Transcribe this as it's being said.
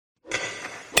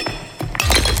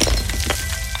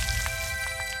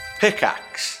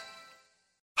Pickaxe.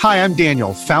 Hi, I'm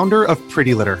Daniel, founder of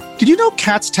Pretty Litter. Did you know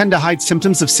cats tend to hide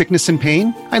symptoms of sickness and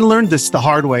pain? I learned this the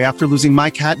hard way after losing my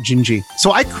cat, Gingy.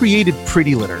 So I created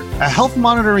Pretty Litter, a health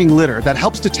monitoring litter that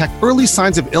helps detect early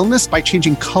signs of illness by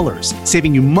changing colors,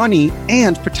 saving you money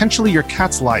and potentially your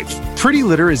cat's life. Pretty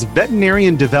Litter is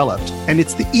veterinarian developed, and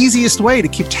it's the easiest way to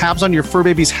keep tabs on your fur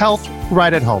baby's health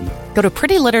right at home. Go to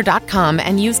prettylitter.com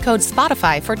and use code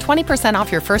SPOTIFY for 20% off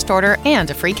your first order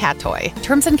and a free cat toy.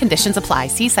 Terms and conditions apply.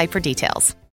 See site for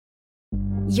details.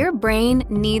 Your brain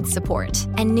needs support,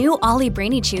 and new Ollie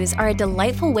Brainy Chews are a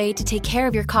delightful way to take care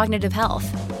of your cognitive health.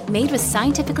 Made with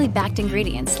scientifically backed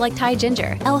ingredients like Thai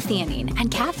ginger, L-theanine, and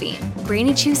caffeine,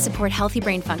 Brainy Chews support healthy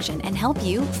brain function and help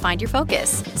you find your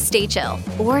focus, stay chill,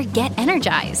 or get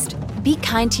energized. Be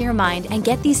kind to your mind and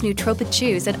get these nootropic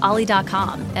chews at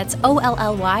ollie.com. That's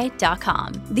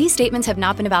OLLY.com. These statements have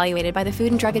not been evaluated by the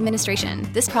Food and Drug Administration.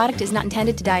 This product is not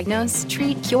intended to diagnose,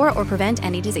 treat, cure, or prevent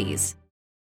any disease.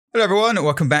 Hello, everyone.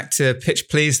 Welcome back to Pitch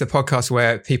Please, the podcast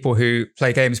where people who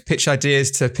play games pitch ideas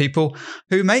to people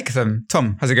who make them.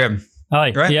 Tom, how's it going?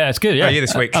 Hi. Right? Yeah, it's good. Yeah. How are you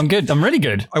this week? I'm good. I'm really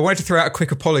good. I wanted to throw out a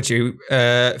quick apology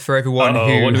for everyone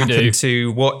who happened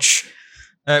to watch.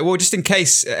 Well, just in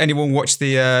case anyone watched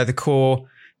the core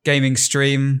gaming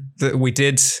stream that we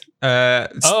did. On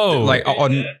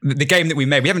the game that we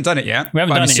made. We haven't done it yet. We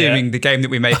haven't done it yet. I'm assuming the game that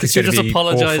we make is going to be just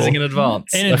apologising awful. in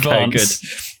advance. In advance.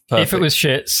 Good. Perfect. If it was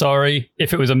shit, sorry.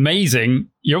 If it was amazing,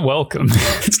 you're welcome.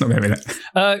 It's not going to be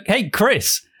that. Hey,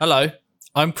 Chris. Hello.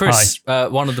 I'm Chris,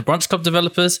 one of the Brunch Club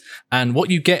developers, and what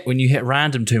you get when you hit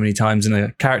random too many times in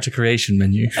a character creation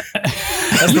menu.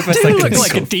 That's the best You I look can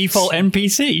like a default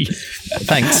NPC.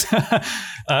 Thanks.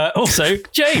 Also,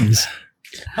 James.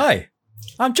 Hi,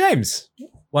 I'm James.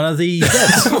 One of the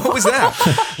devs. What was that?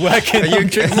 Working. Are you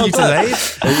delayed?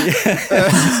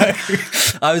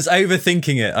 I was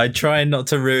overthinking it. I tried not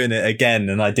to ruin it again,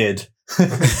 and I did.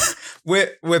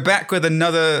 We're back with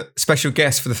another special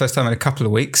guest for the first time in a couple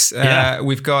of weeks.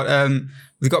 We've got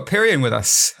Pyrion with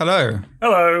us. Hello.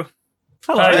 Hello.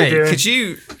 Hey, could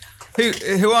you?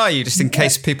 Who are you? Just in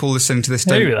case people listening to this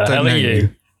don't know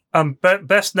you.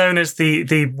 Best known as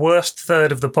the worst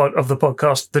third of the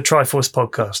podcast, the Triforce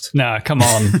podcast. Nah, come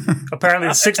on. Apparently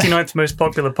the 69th most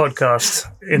popular podcast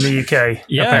in the UK.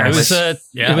 Yeah, apparently.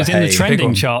 it was in the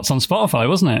trending charts on Spotify,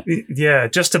 wasn't it? Yeah,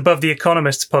 just above the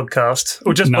Economist's podcast,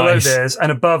 or just below theirs,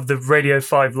 and above the Radio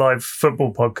 5 Live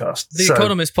football podcast. The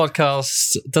Economist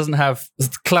podcast doesn't have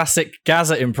classic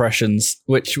Gaza impressions,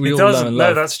 which we all know and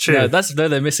love. No, that's true. No,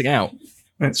 they're missing out.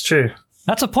 It's true.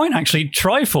 That's a point, actually.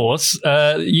 Triforce,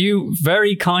 you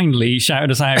very kindly shouted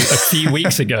us out a few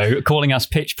weeks ago, calling us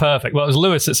Pitch Perfect. Well, it was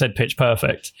Lewis that said Pitch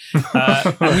Perfect.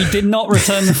 And we did not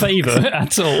return the favour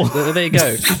at all. There you go.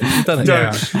 You've done it.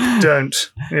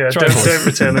 Don't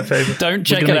return the favour. Don't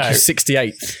check it out.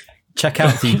 68th. Check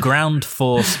out the Ground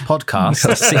Force podcast,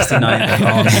 69th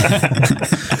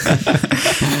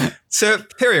on. So,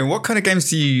 Pyrion, what kind of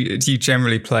games do you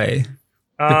generally play?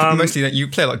 Mostly that you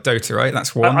play like Dota, right?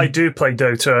 That's one. I do play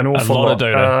Dota an awful lot. Of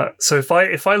Dota. So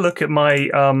if I look at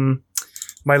my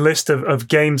my list of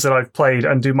games that I've played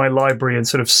and do my library and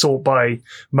sort of sort by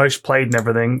most played and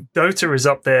everything, Dota is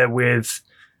up there with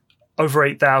over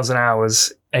 8,000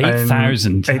 hours.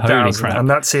 8,000. Holy crap! And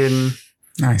that's in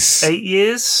 8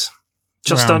 years,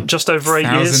 just over 8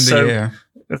 years. So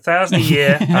 1,000 a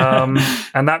year,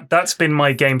 and that's been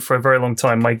my game for a very long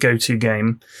time. My go-to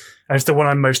game. And it's the one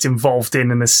I'm most involved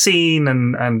in the scene,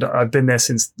 and I've been there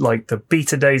since like the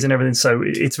beta days and everything, so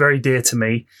it's very dear to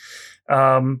me.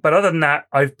 But other than that,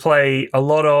 I play a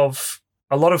lot of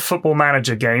Football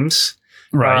Manager games,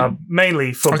 right?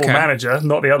 Mainly Football Manager,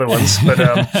 not the other ones. But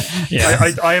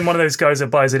I am one of those guys that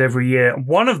buys it every year.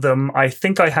 One of them, I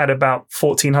think I had about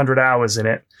 1,400 hours in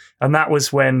it, and that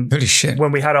was when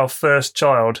we had our first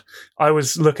child. I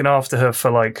was looking after her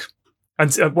for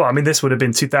this would have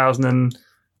been 2000.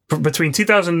 Between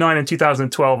 2009 and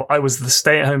 2012, I was the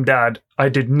stay-at-home dad. I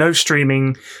did no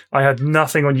streaming. I had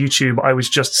nothing on YouTube. I was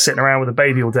just sitting around with a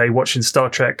baby all day watching Star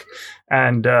Trek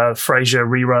and Frasier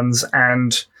reruns.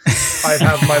 And I'd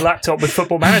have my laptop with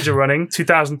Football Manager running,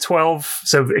 2012.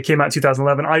 So it came out in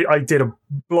 2011. I did a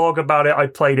blog about it. I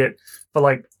played it for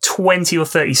like 20 or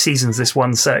 30 seasons, this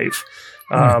one save.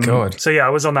 Oh my God. So yeah, I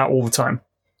was on that all the time.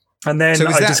 And then so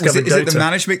I discovered is it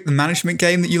Dota. the management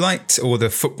game that you liked, or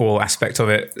the football aspect of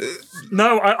it?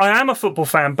 No, I am a football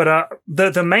fan, but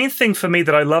the main thing for me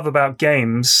that I love about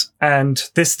games, and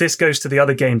this goes to the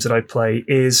other games that I play,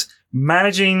 is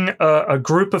managing a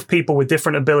group of people with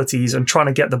different abilities and trying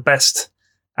to get the best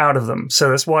out of them. So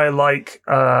that's why I like,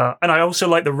 and I also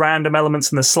like the random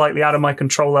elements and the slightly out of my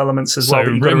control elements as well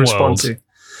that you got to respond to.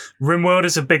 RimWorld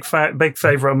is a big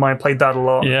favorite of mine. Played that a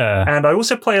lot. Yeah. And I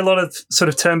also play a lot of sort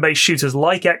of turn-based shooters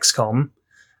like XCOM.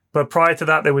 But prior to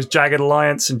that, there was Jagged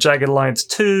Alliance and Jagged Alliance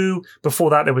 2. Before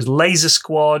that, there was Laser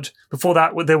Squad. Before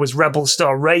that, there was Rebel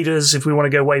Star Raiders, if we want to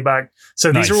go way back.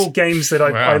 So these are all games that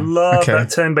I love, that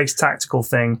turn-based tactical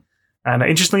thing. And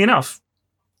interestingly enough,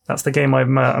 that's the game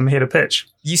I'm here to pitch.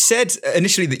 You said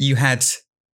initially that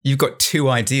you've got 2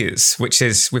 ideas, which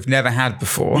is we've never had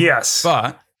before. Yes.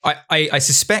 But I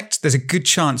suspect there's a good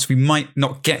chance we might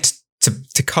not get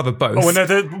to cover both. Oh,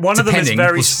 no, one of them is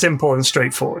very simple and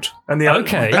straightforward. And the other,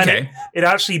 it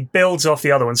actually builds off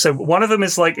the other one. So one of them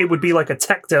is like, it would be like a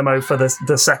tech demo for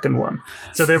the second one.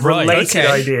 So they're related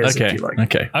ideas, if you like.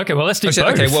 Okay, well, let's do both.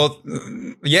 Okay, well,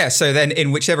 yeah, so then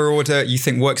in whichever order you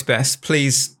think works best,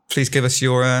 please give us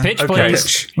your pitch, please.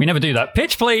 Pitch. We never do that.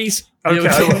 Pitch, please. Okay,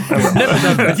 never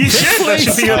done that. You should. That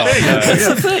should be your thing. That's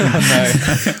the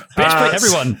thing. Pitch,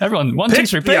 please. Everyone. 1, 2,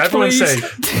 3. Pitch, please.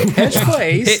 Pitch,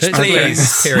 please. Pitch,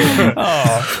 please. Period.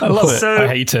 Oh, I love it. I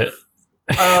hate it.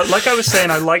 Like I was saying,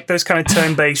 I like those kind of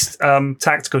turn-based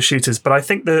tactical shooters, but I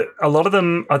think that a lot of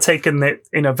them are taking it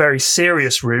in a very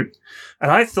serious route.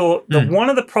 And I thought that one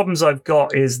of the problems I've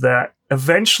got is that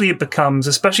eventually it becomes,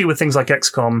 especially with things like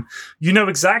XCOM, you know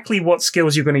exactly what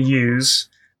skills you're going to use.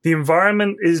 The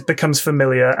environment becomes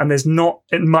familiar, and there's not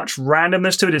much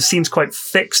randomness to it. It seems quite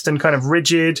fixed and kind of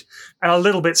rigid and a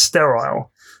little bit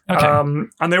sterile. Okay.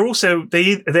 And they're also,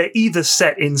 they're either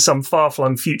set in some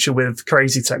far-flung future with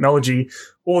crazy technology,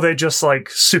 or they're just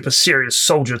like super serious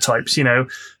soldier types, you know?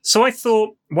 So I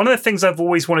thought one of the things I've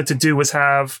always wanted to do was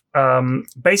have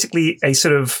basically a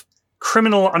sort of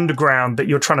criminal underground that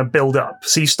you're trying to build up.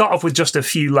 So you start off with just a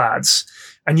few lads,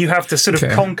 and you have to sort of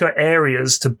conquer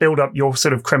areas to build up your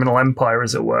sort of criminal empire,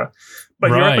 as it were. But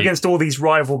you're up against all these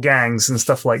rival gangs and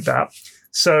stuff like that.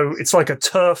 So it's like a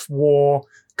turf war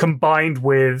combined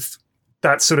with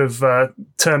that sort of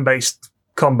turn-based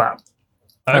combat,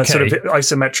 sort of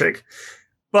isometric.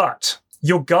 But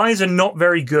your guys are not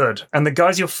very good, and the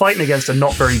guys you're fighting against are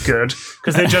not very good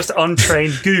because they're just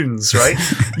untrained goons, right?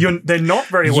 They're not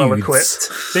very well equipped.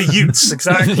 They're Utes,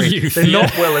 exactly. They're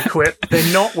not well equipped.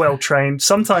 They're not well trained.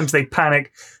 Sometimes they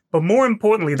panic. But more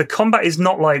importantly, the combat is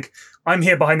not like, I'm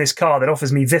here behind this car that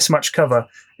offers me this much cover.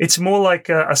 It's more like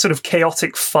a sort of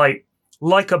chaotic fight,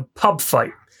 like a pub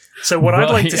fight. So what I'd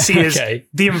like to see is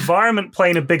the environment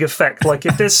playing a big effect. Like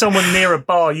if there's someone near a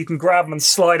bar, you can grab them and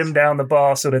slide them down the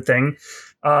bar, sort of thing.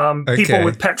 People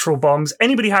with petrol bombs.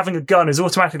 Anybody having a gun is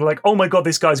automatically like, oh my God,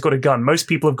 this guy's got a gun. Most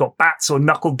people have got bats or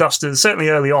knuckle dusters, certainly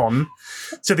early on.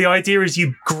 So the idea is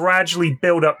you gradually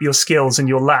build up your skills and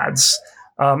your lads.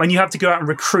 And you have to go out and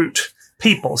recruit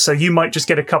people. So you might just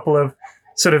get a couple of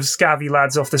sort of scabby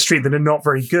lads off the street that are not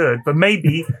very good. But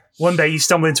maybe one day you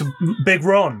stumble into Big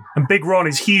Ron, and Big Ron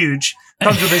is huge,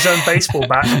 comes with his own baseball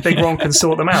bat, and Big Ron can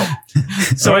sort them out.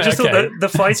 So I just thought that the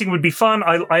fighting would be fun.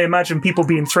 I imagine people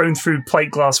being thrown through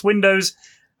plate glass windows.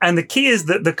 And the key is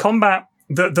that the combat,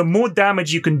 the more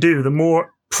damage you can do, the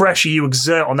more pressure you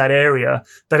exert on that area,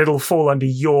 that it'll fall under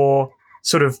your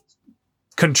sort of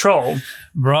control.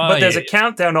 Right. But there's a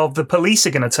countdown of the police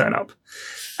are going to turn up.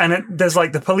 And there's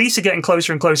like the police are getting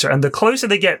closer and closer. And the closer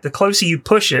they get, the closer you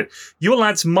push it. Your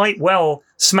lads might well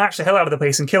smash the hell out of the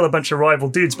place and kill a bunch of rival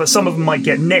dudes, but some of them might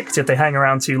get nicked if they hang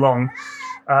around too long.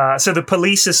 So the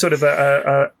police is sort of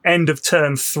a end of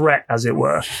turn threat, as it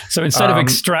were. So instead of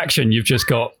extraction, you've just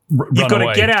got you've got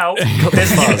to get out.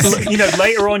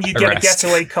 Later on, you get a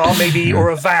getaway car, maybe, or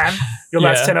a van. Your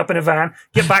lads turn up in a van,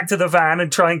 get back to the van,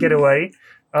 and try and get away.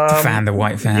 The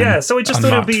white van. Yeah, so I just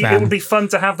thought it would be fun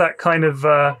to have that kind of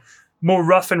more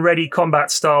rough and ready combat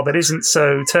style that isn't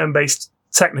so turn-based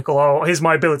technical. Oh, here's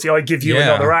my ability, I give you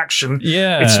another action.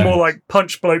 Yeah, it's more like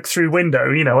punch bloke through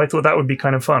window. You know, I thought that would be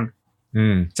kind of fun.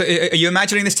 So are you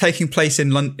imagining this taking place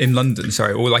in London,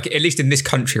 or like at least in this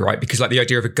country, right? Because like the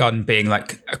idea of a gun being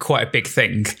like quite a big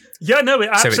thing. Yeah, no,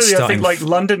 absolutely. I think like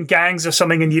London gangs or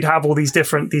something, and you'd have all these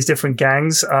different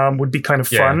gangs would be kind of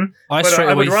fun. I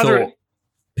straight away thought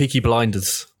Peaky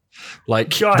Blinders.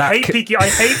 Like I hate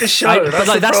the show.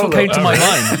 That's what came to my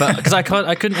mind. But because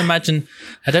I couldn't imagine.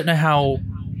 I don't know how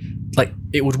like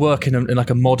it would work in like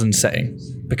a modern setting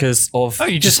because of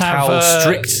just how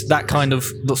strict that kind of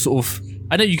sort of.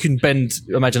 I know you can bend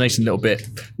imagination a little bit.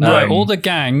 Right, all the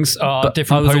gangs are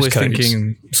different postcodes. I was always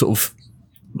thinking sort of.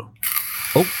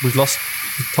 Oh, we've lost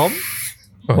Tom.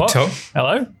 What? Tom?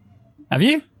 Hello? Have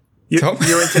you?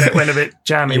 Your internet went a bit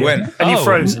jammy. You went. And you're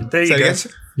frozen. There you go.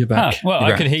 You're back.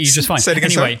 I can hear you just fine.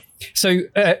 Anyway, so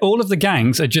all of the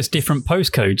gangs are just different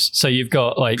postcodes. So you've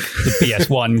got like the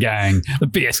BS1 gang, the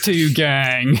BS2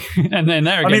 gang, and then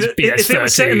there again BS13. If it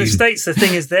was set in the States, the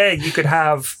thing is there you could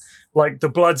have like the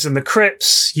Bloods and the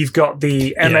Crips. You've got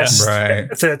the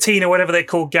MS-13 or whatever they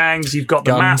call gangs. You've got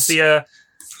the Mafia.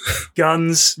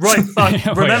 Guns, right? But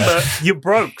remember, you're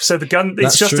broke, so the gun.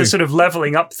 It's just a sort of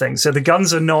leveling up thing. So the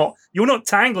guns are not. You're not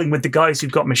tangling with the guys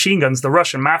who've got machine guns, the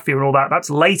Russian mafia, and all that. That's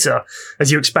later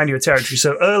as you expand your territory.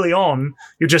 So early on,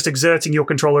 you're just exerting your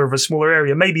control over a smaller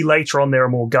area. Maybe later on, there are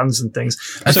more guns and things.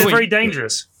 And they're very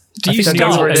dangerous. Do you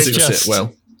start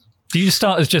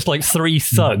as just like 3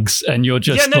 thugs, and you're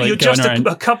just you're just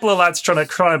a couple of lads trying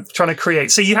to create.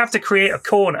 So you have to create a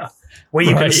corner where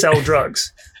you can sell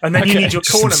drugs. And then you need your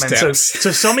cornermen.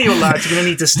 So some of your lads are going to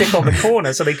need to stick on the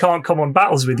corner so they can't come on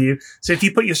battles with you. So if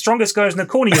you put your strongest guys in the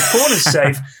corner, your corner's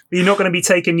safe, but you're not going to be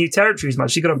taking new territories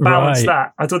much. You've got to balance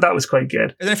that. I thought that was quite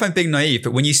good. I don't know if I'm being naive,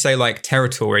 but when you say like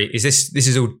territory, this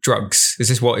is all drugs? Is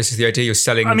this the idea you're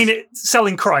selling? I mean,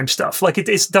 selling crime stuff. Like it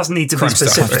doesn't need to be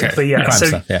specific, but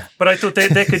but I thought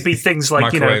there could be things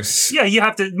like, you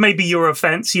have to, maybe you're a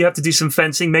fence, you have to do some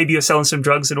fencing, maybe you're selling some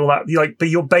drugs and all that. But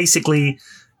you're basically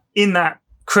in that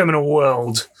criminal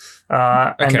world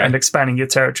and expanding your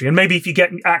territory. And maybe if you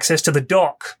get access to the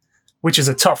dock, which is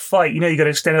a tough fight, you got to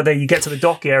extend out there, you get to the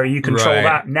dock area, you control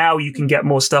that. Now you can get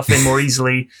more stuff in more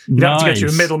easily. You don't have to go through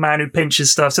a middleman who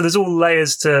pinches stuff. So there's all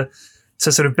layers to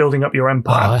sort of building up your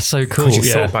empire. Oh, that's so cool. You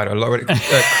thought about it a lot,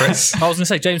 Chris. I was going to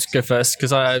say, James, go first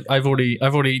because I've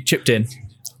already chipped in.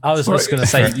 I was just going to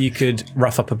say you could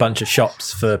rough up a bunch of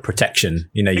shops for protection.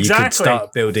 You could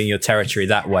start building your territory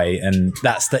that way, and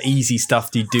that's the easy stuff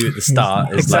you do at the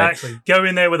start. Go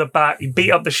in there with a bat, you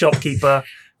beat up the shopkeeper.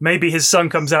 Maybe his son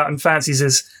comes out and fancies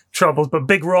his troubles, but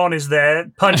Big Ron is there,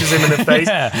 punches him in the face,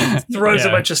 throws a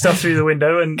bunch of stuff through the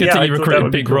window, and good thing you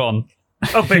recruited Big Ron.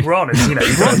 Oh, Big Ron is,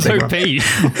 Ron's OP.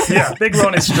 Yeah, Big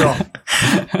Ron is strong.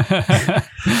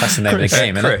 That's the name of the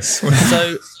game, isn't it?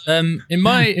 So, in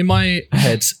my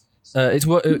head, it's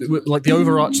like the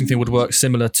overarching thing would work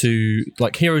similar to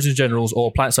like Heroes and Generals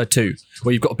or PlanetSide 2,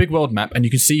 where you've got a big world map and you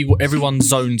can see what everyone's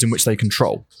zones in which they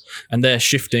control, and they're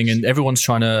shifting, and everyone's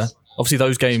trying to. Obviously,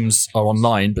 those games are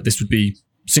online, but this would be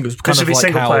single player, kind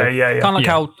of like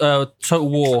how Total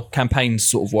War campaigns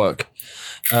sort of work.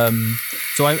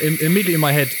 So immediately in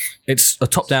my head, it's a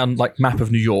top-down like map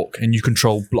of New York, and you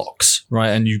control blocks, right?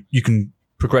 And you can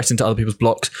progress into other people's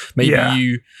blocks.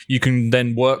 Maybe you can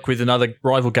then work with another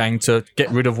rival gang to get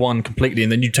rid of one completely,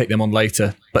 and then you take them on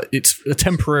later. But it's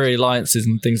temporary alliances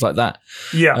and things like that.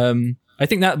 Yeah. I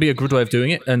think that would be a good way of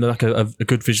doing it, and like a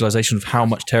good visualization of how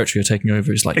much territory you're taking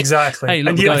over is like exactly. Hey,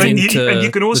 look, and you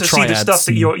can also see the stuff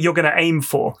that you're going to aim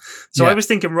for. So I was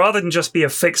thinking, rather than just be a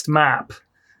fixed map,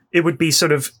 it would be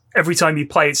sort of every time you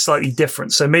play, it's slightly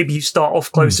different. So maybe you start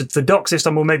off closer to the dock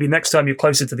system, or maybe next time you're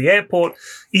closer to the airport.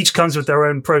 Each comes with their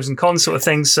own pros and cons sort of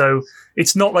thing. So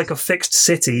it's not like a fixed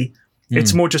city.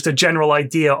 It's more just a general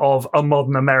idea of a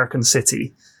modern American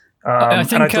city. I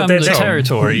think the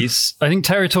territories. I think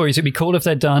territories would be cool if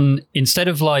they're done instead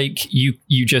of like you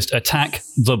just attack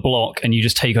the block and you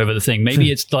just take over the thing.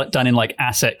 Maybe it's done in like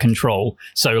asset control.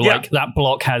 So like that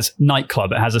block has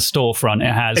nightclub, it has a storefront,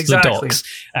 it has the docks,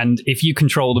 and if you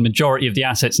control the majority of the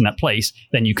assets in that place,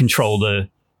 then you control the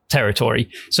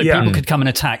territory. So people could come and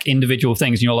attack individual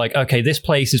things, and you're like, okay, this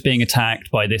place is being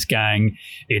attacked by this gang.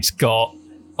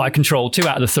 I control 2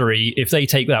 out of the 3. If they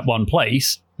take that one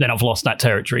place, then I've lost that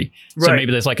territory. So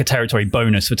maybe there's like a territory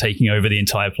bonus for taking over the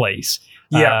entire place.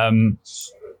 Yeah.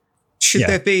 Should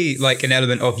there be like an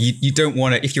element of you don't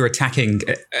want to, if you're attacking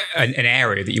an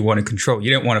area that you want to control,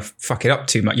 you don't want to fuck it up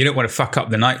too much. You don't want to fuck up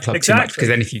the nightclub too much, because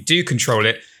then if you do control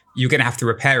it, you're going to have to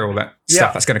repair all that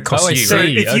stuff. That's going to cost you. So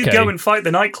if you go and fight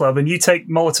the nightclub and you take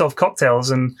Molotov cocktails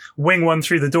and wing one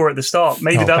through the door at the start,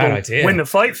 maybe that'll win the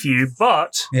fight for you.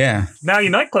 But now your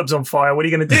nightclub's on fire. What are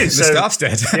you going to do? The staff's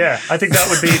dead. Yeah, I think that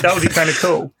would be kind of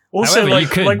cool. Also,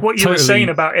 however, like what you were saying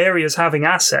about areas having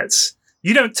assets,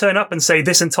 you don't turn up and say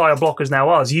this entire block is now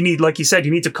ours. You need, like you said,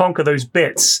 you need to conquer those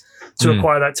bits to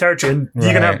acquire that territory, and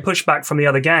you're going to have pushback from the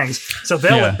other gangs. So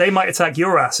they might attack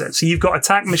your assets. So you've got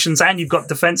attack missions and you've got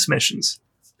defense missions.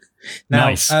 Now,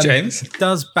 nice, James.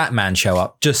 Does Batman show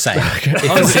up? Just saying.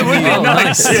 Nice.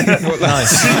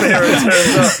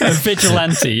 Nice. A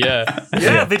vigilante,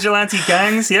 yeah, vigilante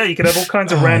gangs. Yeah, you could have all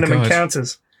kinds of random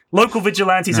encounters. Local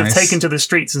vigilantes have taken to the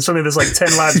streets, and suddenly there's like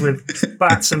 10 lads with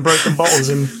bats and broken bottles,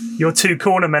 and your 2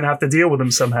 cornermen have to deal with them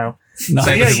somehow.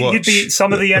 Nice. So you'd be,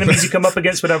 some of the enemies you come up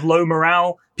against would have low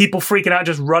morale. People freaking out,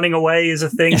 just running away is a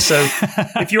thing. So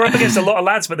if you're up against a lot of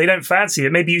lads, but they don't fancy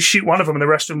it, maybe you shoot one of them and the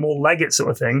rest of them all leg it,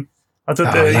 sort of thing. I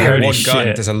thought one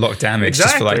gun does a lot of damage.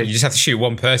 Exactly. Just for you just have to shoot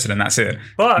one person and that's it.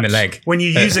 But in the leg. When you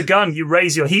use a gun, you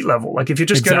raise your heat level. Like if you're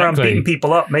just going around beating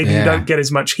people up, maybe you don't get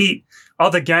as much heat.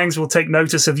 Other gangs will take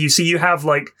notice of you. So you have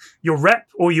like your rep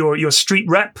or your street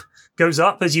rep goes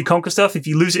up as you conquer stuff. If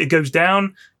you lose it, it goes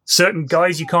down. Certain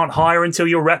guys you can't hire until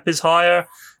your rep is higher.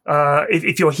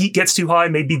 If your heat gets too high,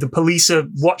 maybe the police are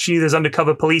watching you. There's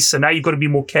undercover police, so now you've got to be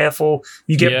more careful.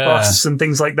 You get busts and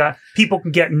things like that. People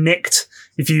can get nicked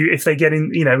if they get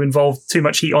involved too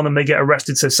much heat on them. They get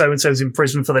arrested. So and so's in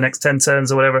prison for the next 10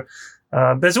 turns or whatever.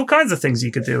 There's all kinds of things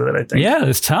you could do with it, I think. Yeah,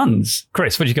 there's tons.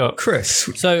 Chris, what do you got? Chris.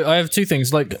 So I have two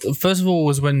things. Like, first of all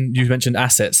was when you mentioned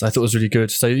assets, I thought was really good.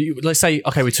 So let's say,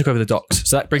 okay, we took over the docks.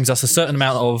 So that brings us a certain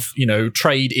amount of,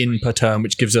 trade in per turn,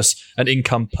 which gives us an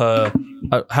income per,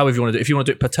 however you want to do it. If you want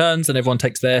to do it per turns, then everyone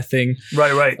takes their thing.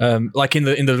 Right. Like in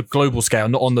the global scale,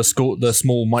 not on the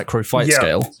small micro fight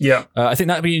scale. Yeah. I think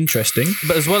that'd be interesting.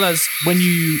 But as well as when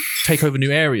you take over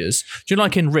new areas, do you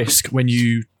like in Risk when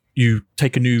you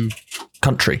take a new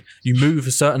country, you move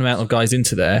a certain amount of guys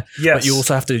into there, but you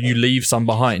also you leave some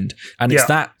behind, and it's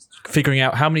that figuring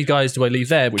out how many guys do I leave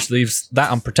there, which leaves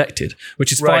that unprotected,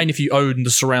 which is fine if you own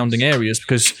the surrounding areas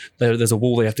because there's a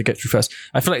wall they have to get through first.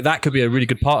 I feel like that could be a really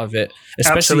good part of it,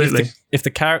 especially if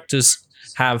the characters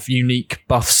have unique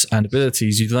buffs and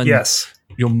abilities. You then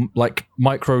you're like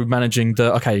micromanaging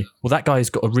that guy's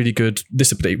got a really good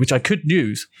disability, which I could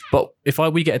use, but if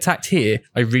we get attacked here,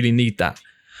 I really need that.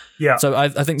 Yeah. So I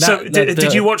think that. So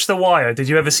did you watch The Wire? Did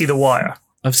you ever see The Wire?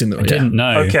 I've seen The Wire. I didn't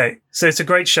know. Okay, so it's a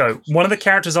great show. One of the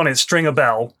characters on it, Stringer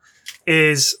Bell,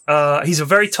 is he's a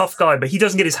very tough guy, but he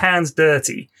doesn't get his hands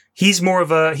dirty. He's more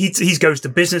of he goes to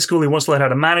business school. He wants to learn how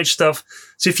to manage stuff.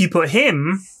 So if you put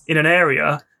him in an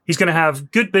area, he's going to have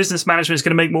good business management. He's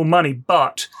going to make more money,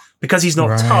 but because he's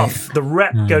not tough, the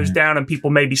rep goes down, and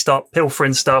people maybe start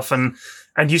pilfering stuff, and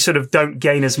you sort of don't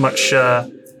gain as much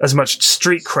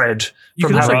street cred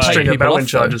from having Stringer Bell in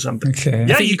charge or something. Okay.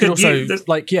 Yeah, you could also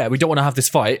we don't want to have this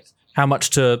fight. How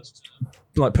much to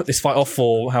put this fight off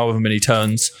for however many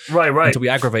turns, right, until we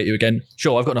aggravate you again.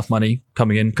 Sure, I've got enough money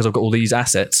coming in because I've got all these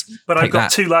assets. But I've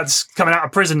got two lads coming out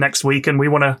of prison next week, and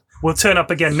we'll turn up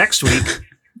again next week.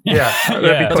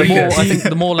 I think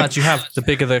the more lads you have, the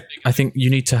bigger I think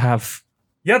you need to have.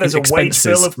 Yeah, there's a wage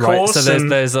bill, of course. So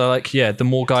there's the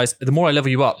more guys, the more I level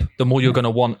you up, the more you're going to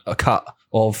want a cut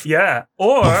of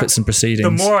or profits and proceedings.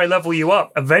 The more I level you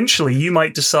up, eventually you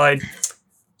might decide,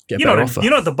 you're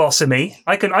not the boss of me.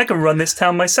 I can run this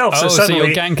town myself. So suddenly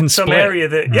your gang can some split. area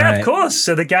that of course.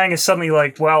 So the gang is suddenly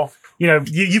like, well,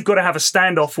 you've got to have a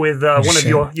standoff with one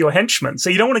of your henchmen.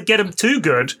 So you don't want to get them too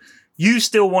good. You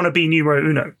still want to be numero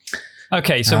uno.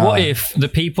 Okay, so what if the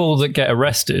people that get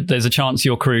arrested, there's a chance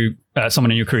your crew, someone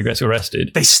in your crew gets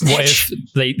arrested. They snitch. What if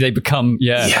they become,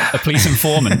 a police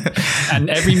informant? And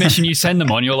every mission you send them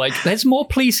on, you're like, there's more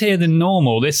police here than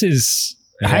normal. This is...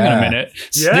 Hang on a minute.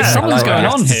 Something's going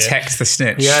on here. Detect the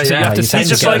snitch. So you have to send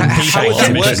just like he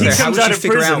comes out of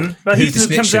prison.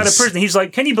 Comes out of prison. He's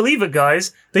like, "Can you believe it,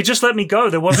 guys? They just let me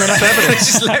go. There wasn't enough evidence.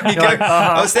 Just let me go.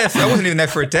 I wasn't even there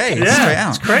for a day. Straight out.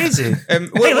 It's crazy.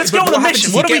 Hey, let's go on a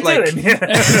mission. What are we doing? You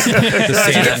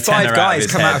get 5 guys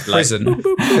come out of prison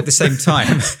at the same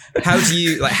time.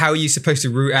 How are you supposed to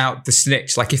root out the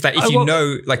snitch? Like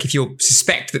if you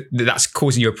suspect that that's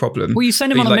causing you a problem. Well, you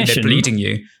send him on a mission. They're bleeding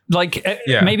you.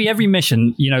 Maybe every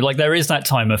mission, there is that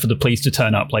timer for the police to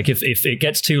turn up. Like if it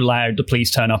gets too loud, the police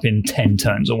turn up in 10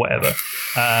 turns or whatever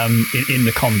in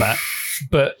the combat.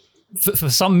 But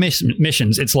for some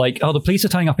missions, it's like, the police are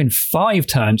turning up in 5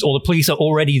 turns, or the police are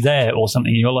already there or something.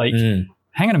 And you're like,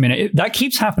 hang on a minute, that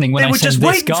keeps happening when I send this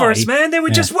guy. They were just waiting for us, man. They were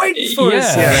just waiting for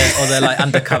us. Or they're like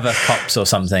undercover cops or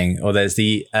something. Or there's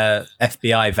the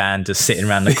FBI van just sitting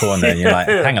around the corner and you're like,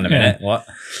 hang on a minute, what?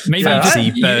 Maybe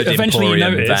eventually you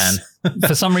notice,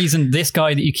 for some reason, this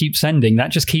guy that you keep sending,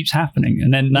 that just keeps happening.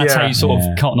 And then that's how you sort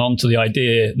of cotton on to the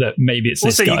idea that maybe it's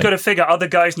this guy. Also, you've got to figure other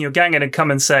guys in your gang are going to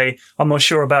come and say, I'm not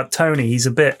sure about Tony. He's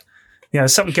a bit...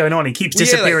 something going on. He keeps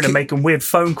disappearing and making weird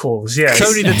phone calls. Yeah,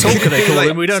 Tony the Talker, they call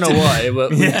him. We don't know why. But,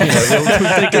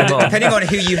 depending on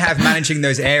who you have managing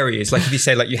those areas, like if you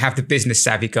say you have the business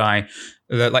savvy guy,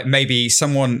 maybe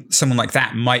someone like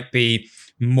that might be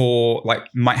more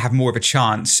might have more of a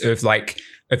chance of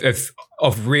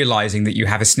of realizing that you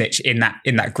have a snitch in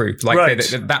that group.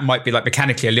 That might be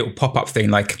mechanically a little pop up thing.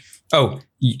 Their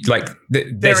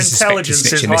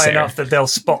intelligence is high enough that they'll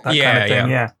spot that kind of thing.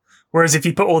 Yeah. Whereas if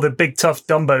you put all the big tough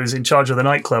Dumbos in charge of the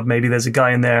nightclub, maybe there's a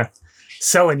guy in there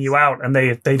selling you out, and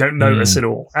they don't notice at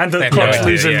all. And the club's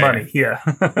losing money. Yeah.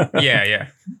 Yeah.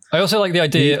 I also like the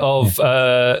idea of,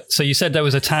 so you said there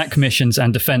was attack missions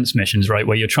and defense missions, right?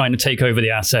 Where you're trying to take over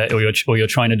the asset or you're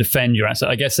trying to defend your asset.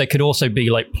 I guess there could also be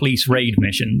like police raid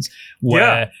missions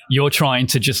where you're trying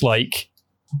to just like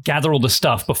gather all the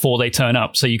stuff before they turn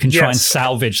up so you can try and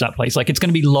salvage that place. Like it's going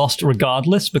to be lost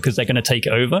regardless because they're going to take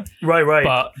it over.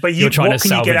 Right. But you're trying to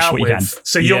salvage what you can.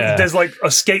 So there's like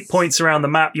escape points around the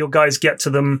map. Your guys get to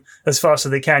them as fast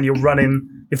as they can. You're running.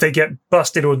 If they get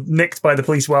busted or nicked by the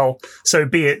police, well, so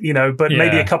be it, but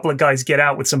maybe a couple of guys get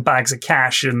out with some bags of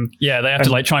cash and they have to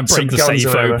like try and break the safe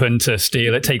open to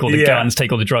steal it, take all the guns,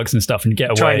 take all the drugs and stuff and get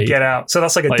away. Try and get out. So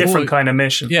that's like a different kind of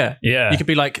mission. Yeah. You could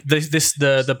be like,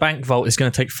 the bank vault is going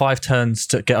to take 5 turns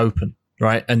to get open,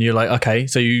 right? And you're like, okay,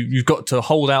 so you've got to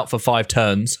hold out for 5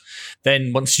 turns.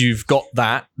 Then once you've got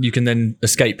that, you can then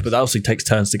escape, but that also takes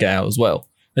turns to get out as well.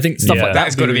 I think stuff like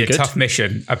that's got to be a tough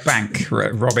mission. A bank,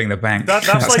 robbing the bank. That's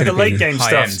like the late game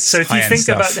stuff. So if you think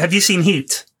about, have you seen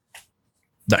Heat?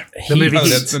 No. The movie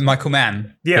Heat. The Michael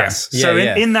Mann. Yes. So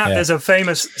in that, there's a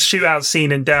famous shootout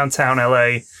scene in downtown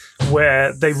LA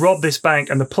where they rob this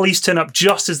bank and the police turn up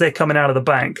just as they're coming out of the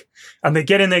bank. And they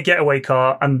get in their getaway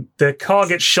car and the car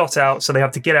gets shot out. So they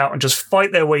have to get out and just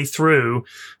fight their way through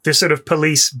this sort of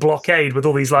police blockade with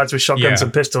all these lads with shotguns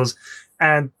and pistols.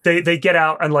 And they get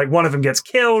out and like one of them gets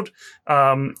killed.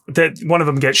 One of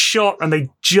them gets shot and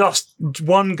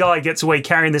one guy gets away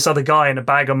carrying this other guy in a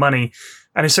bag of money.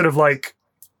 And it's sort of like,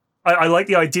 I like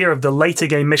the idea of the later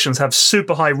game missions have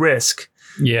super high risk.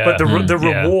 Yeah, but the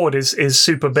reward is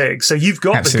super big. So you've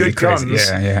got the good guns,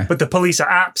 but the police are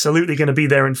absolutely going to be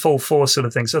there in full force, sort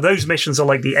of thing. So those missions are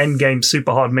like the end game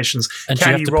super hard missions. And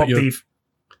can you rob the?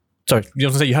 Sorry,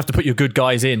 you have to put your good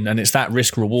guys in, and it's that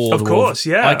risk reward. Of course,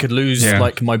 I could lose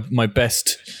like my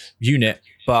best unit,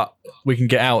 but we can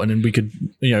get out, and then we could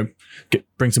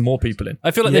bring some more people in.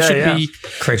 I feel like there should be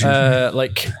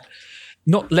like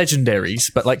not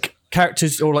legendaries, but like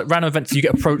characters or like random events. You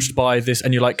get approached by this,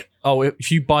 and you're like, oh,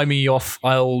 if you buy me off,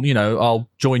 I'll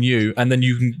join you, and then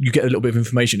you get a little bit of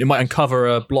information. It might uncover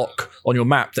a block on your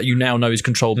map that you now know is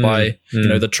controlled by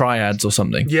the triads or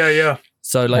something. Yeah.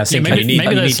 So like, you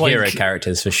need hero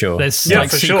characters for sure. There's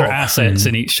secret assets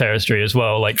in each territory as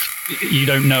well. Like you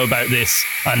don't know about this,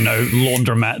 I don't know,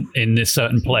 laundromat in this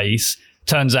certain place.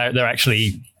 Turns out they're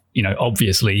actually,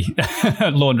 obviously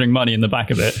laundering money in the back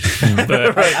of it.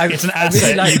 But it's an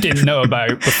asset you didn't know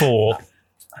about before.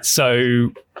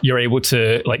 So you're able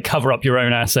to like cover up your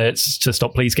own assets to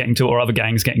stop police getting to it or other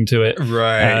gangs getting to it.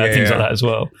 Right. Things like that as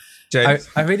well.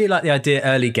 I really like the idea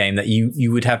early game that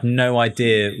you would have no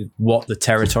idea what the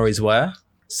territories were.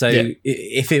 So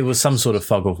if it was some sort of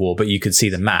fog of war, but you could see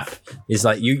the map, it's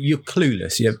like you're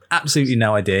clueless. You have absolutely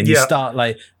no idea. And you start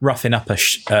like roughing up a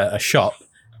shop.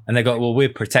 And they go, well, we're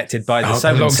protected by the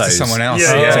so-and-so. Someone else.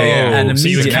 And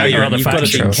immediately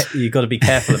you've got to be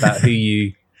careful about who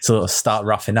you sort of start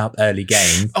roughing up early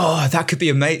game. Oh, that could be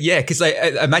amazing. Yeah, because like,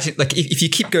 imagine like if you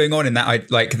keep going on in that,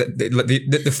 like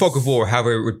the fog of war,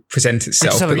 however it would present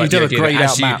itself. So you do a grayed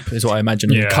out map, is what I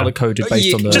imagine, color coded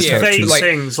based on the just vague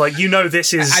things like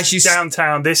this is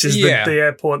downtown, this is the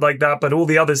airport, like that. But all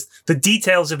the others, the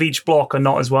details of each block are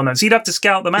not as well known. So you'd have to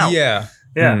scout them out. Yeah.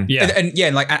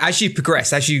 And like as you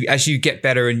progress, as you get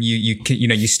better and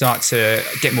you start to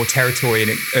get more territory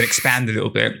and expand a little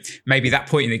bit, maybe that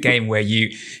point in the game where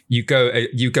you go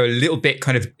a little bit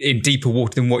kind of in deeper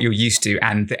water than what you're used to,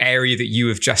 and the area that you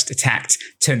have just attacked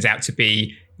turns out to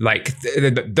be like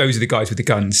those are the guys with the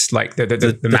guns, like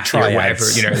the mafia or whatever,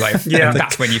 and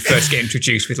that's when you first get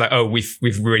introduced with like, oh, we've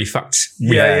really fucked,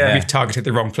 we've targeted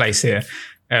the wrong place here.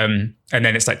 And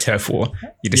then it's like turf war.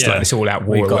 You just like this all-out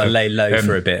war. We've got to lay low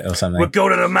for a bit or something. We'll go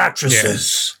to the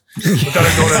mattresses. We've got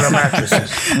to go to the mattresses.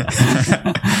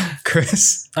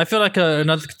 Chris? I feel like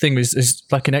another thing is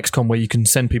like an XCOM where you can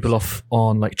send people off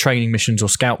on like training missions or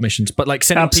scout missions, but like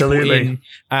sending people in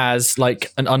as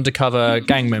like an undercover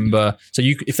gang member. So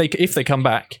if they come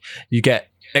back, you get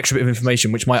extra bit of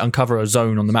information which might uncover a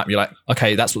zone on the map. You're like,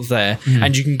 okay, that's what's there.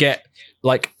 And you can get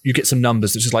some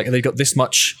numbers. It's just like they got this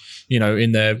much,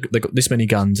 in there, they got this many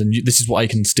guns, and this is what I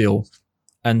can steal.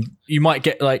 And you might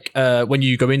get like when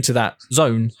you go into that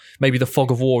zone, maybe the fog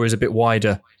of war is a bit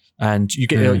wider, and you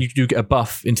do get a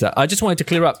buff into that. I just wanted to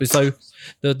clear up, so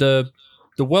the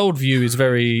worldview is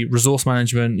very resource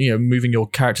management, moving your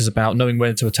characters about, knowing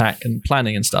where to attack and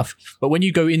planning and stuff. But when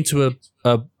you go into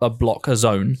a block, a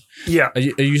zone, are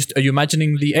you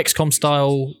imagining the XCOM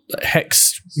style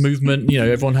hex movement?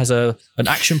 Everyone has an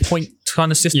action point kind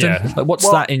of system. Like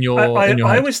what's that in your head?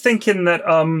 I was thinking that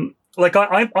I'm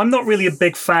not really a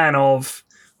big fan of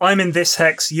I'm in this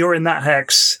hex, you're in that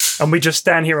hex, and we just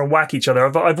stand here and whack each other.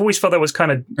 I've always felt that was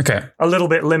kind of a little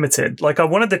bit limited. Like, I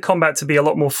wanted the combat to be a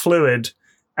lot more fluid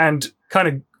and kind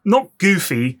of not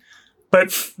goofy,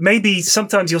 but maybe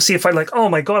sometimes you'll see a fight like, oh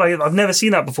my God, I've never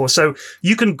seen that before. So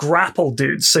you can grapple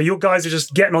dudes. So your guys are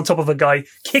just getting on top of a guy,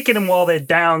 kicking them while they're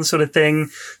down, sort of thing.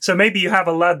 So maybe you have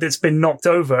a lad that's been knocked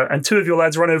over and two of your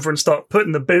lads run over and start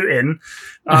putting the boot in.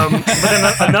 But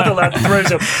then another lad throws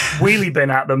a wheelie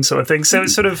bin at them, sort of thing. So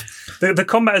it's sort of, the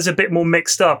combat is a bit more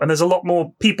mixed up and there's a lot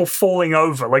more people falling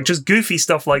over, like just goofy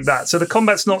stuff like that. So the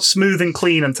combat's not smooth and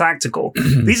clean and tactical.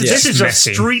 This is just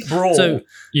street brawl. So,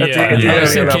 I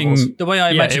was thinking the way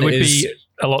I imagine it would be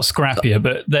a lot scrappier,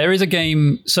 but there is a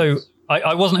game. So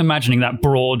I wasn't imagining that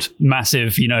broad,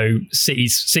 massive,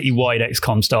 city-wide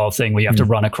XCOM style thing where you have to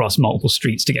run across multiple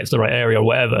streets to get to the right area or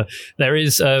whatever. There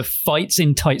is fights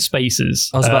in tight spaces.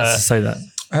 I was about to say that.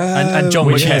 And John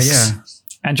Wick Hex.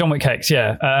 And John Wick Hex,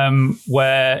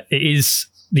 where it is,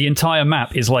 the entire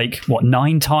map is like,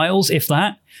 9 tiles, if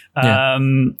that? Yeah.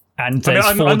 And there's 4 dudes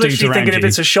around you. I'm literally thinking if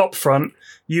it's a shop front,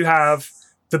 you have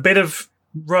the bit of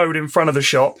road in front of the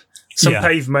shop, some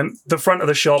pavement, the front of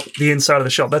the shop, the inside of the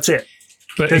shop. That's it.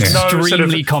 But there's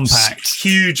extremely compact.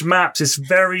 Huge maps. It's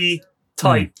very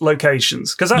tight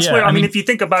locations. Because that's where, I mean, if you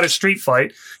think about a street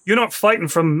fight, you're not fighting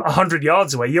from 100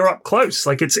 yards away. You're up close.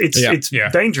 Like, it's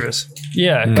dangerous.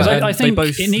 Yeah, because I think they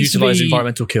both it needs utilize to be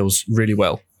environmental kills really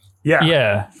well.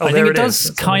 Yeah. I think it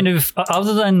does kind of,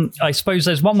 other than, I suppose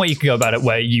there's one way you could go about it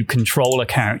where you control a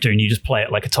character and you just play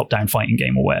it like a top-down fighting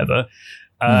game or whatever.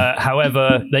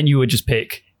 However, then you would just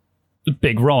pick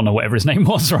Big Ron or whatever his name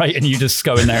was, right? And you just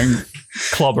go in there and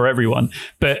clobber everyone.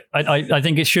 But I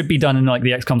think it should be done in like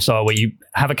the XCOM style where you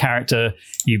have a character,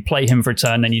 you play him for a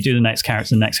turn, then you do the next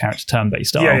character turn-based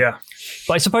style. Yeah.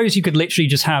 But I suppose you could literally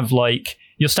just have like,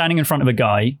 you're standing in front of a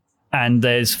guy, and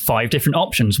there's 5 different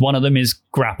options. One of them is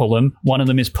grapple them. One of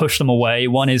them is push them away.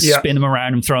 One is spin them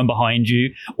around and throw them behind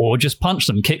you, or just punch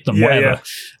them, kick them, whatever.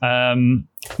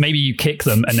 Maybe you kick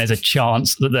them and there's a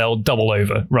chance that they'll double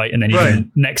over, right? And then you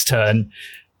can, next turn,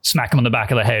 smack them on the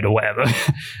back of the head or whatever.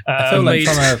 I feel like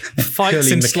from a fights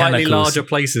in slightly larger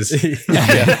places. I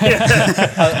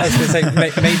was going to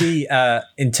say, maybe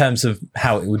in terms of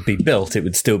how it would be built, it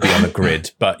would still be on a grid,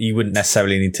 but you wouldn't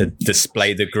necessarily need to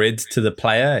display the grid to the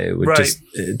player. It would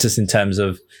just in terms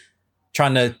of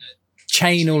trying to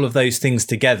chain all of those things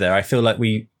together. I feel like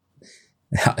we,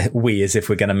 as if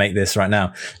we're going to make this right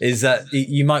now, is that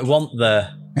you might want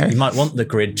the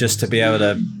grid just to be able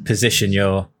to position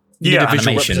your a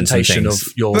visual representation of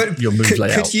your move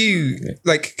layout.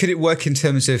 Could it work in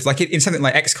terms of like in something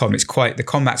like XCOM? The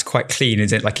combat's quite clean,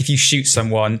 isn't it? Like if you shoot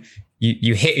someone,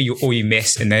 you hit or you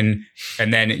miss, and then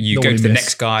you go to the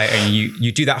next guy and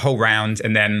you do that whole round,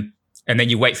 and then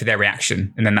you wait for their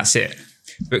reaction, and then that's it.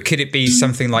 But could it be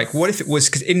something like, what if it was,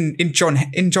 because in John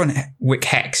Wick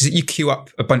Hex, you queue up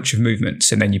a bunch of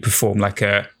movements and then you perform like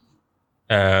a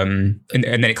and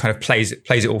then it kind of plays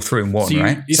it all through in one,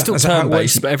 right? It's still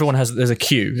turn-based, but there's a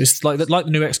queue. It's like the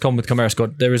new XCOM with Chimera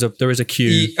Squad. There is a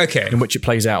queue in which it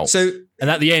plays out. And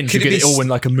at the end, you get it all in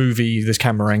like a movie. There's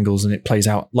camera angles, and it plays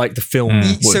out like the film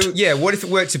would. So what if it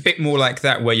worked a bit more like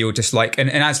that, where you're just like, and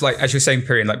as you're saying,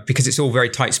 Pyrion, like because it's all very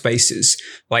tight spaces.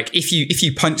 Like if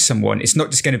you punch someone, it's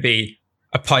not just going to be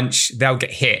a punch, they'll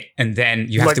get hit, and then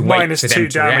you have like to wait for them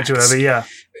to react. -2 damage or whatever,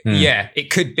 Yeah, it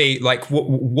could be like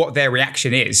what their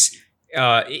reaction is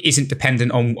isn't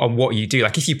dependent on what you do.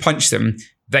 Like if you punch them,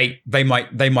 they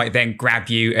might then grab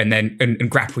you and then and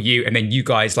grapple you, and then you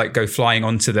guys like go flying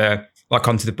onto the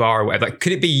bar or whatever. Like,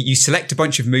 could it be you select a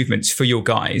bunch of movements for your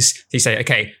guys? You say,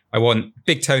 okay, I want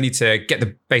Big Tony to get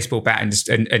the baseball bat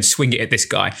and swing it at this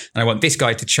guy, and I want this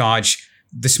guy to charge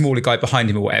the smaller guy behind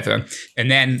him or whatever, and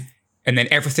then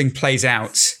everything plays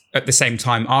out at the same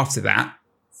time after that.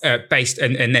 And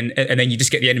then you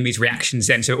just get the enemy's reactions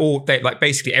then. So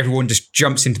basically everyone just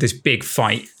jumps into this big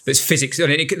fight that's physics.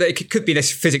 And it could be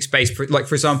less physics based. Like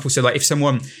for example, so like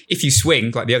if you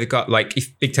swing, like the other guy, like if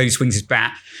Big Tony swings his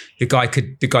bat, the guy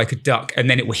could duck, and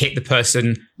then it will hit the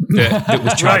person that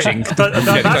was charging. That's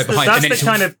the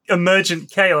kind of emergent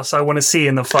chaos I want to see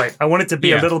in the fight. I want it to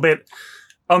be a little bit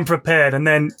unprepared, and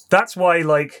then that's why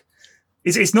like.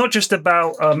 It's not just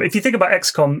about, if you think about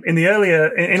XCOM, in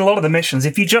a lot of the missions,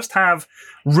 if you just have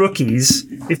rookies,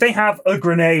 if they have a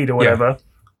grenade or whatever,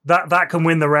 that can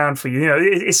win the round for you. You know,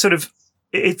 it's sort of,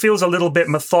 it feels a little bit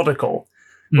methodical.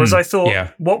 Whereas I thought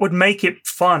what would make it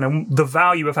fun and the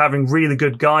value of having really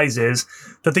good guys is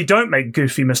that they don't make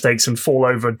goofy mistakes and fall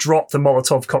over, drop the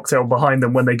Molotov cocktail behind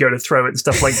them when they go to throw it and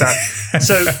stuff like that.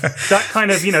 So that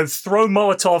kind of, throw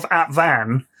Molotov at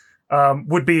van,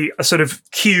 would be a sort of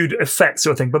cued effect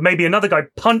sort of thing, but maybe another guy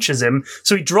punches him,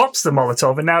 so he drops the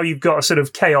Molotov, and now you've got a sort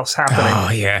of chaos happening. Oh,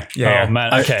 yeah. Oh,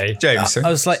 man. Okay. James. I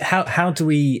was like, how do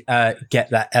we get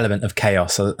that element of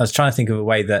chaos? I was trying to think of a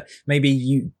way that maybe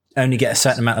you only get a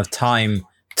certain amount of time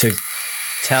to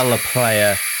tell a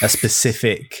player a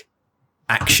specific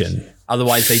action.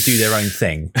 Otherwise, they do their own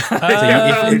thing. So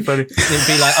it'd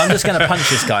be like, I'm just going to punch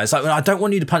this guy. It's like, well, I don't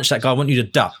want you to punch that guy. I want you to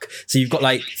duck. So you've got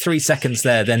like 3 seconds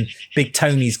there. Then Big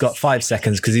Tony's got 5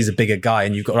 seconds because he's a bigger guy.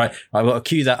 And you've got, right, I've got to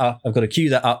cue that up. I've got to cue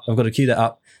that up. I've got to cue that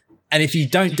up. And if you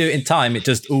don't do it in time, it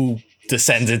just all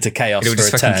descends into chaos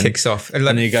for a turn. Kicks off. And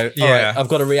then you go, all right, I've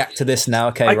got to react to this now.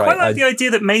 Okay, I quite like the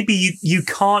idea that maybe you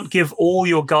can't give all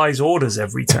your guys orders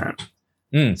every turn.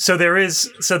 So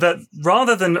that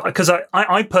rather than, because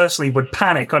I personally would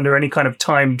panic under any kind of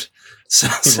timed. So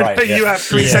you have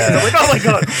 3 seconds. I'm like, oh my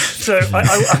god! So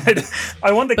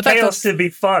I want the chaos to be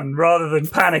fun rather than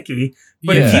panicky.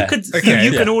 But if you could,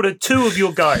 you can order 2 of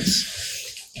your guys.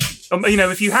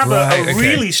 If you have a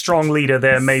really strong leader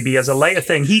there, maybe as a later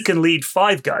thing, he can lead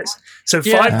 5 guys. So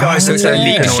 5 guys. So it's a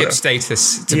leadership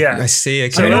status. I see.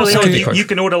 Okay. So you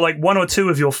can order like 1 or 2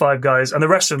 of your 5 guys, and the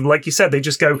rest of them, like you said, they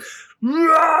just go,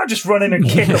 just run in and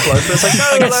kick a bloke. But it's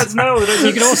like, no, lads, no.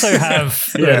 You can also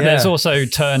have, there's also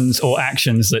turns or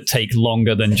actions that take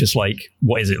longer than just like,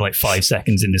 what is it, like 5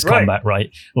 seconds in this combat,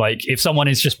 right? Like if someone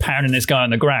is just pounding this guy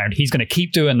on the ground, he's going to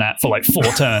keep doing that for like 4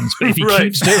 turns. But if he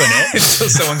keeps doing it, until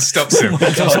someone stops him.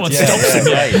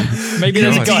 Maybe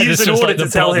there's a guy that's just like to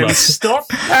tell him, stop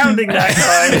pounding that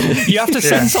guy. You have to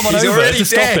send someone over to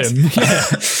stop him.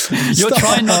 You're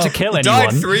trying not to kill anyone.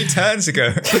 Died 3 turns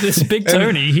ago. But this Big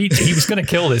Tony, he was going to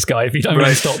kill this guy if he don't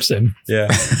stops him. Yeah.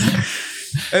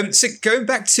 So going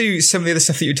back to some of the other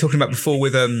stuff that you were talking about before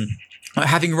with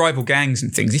having rival gangs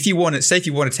and things. If you want to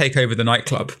take over the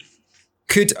nightclub,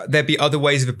 could there be other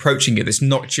ways of approaching it that's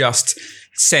not just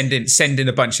send in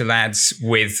a bunch of lads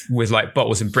with like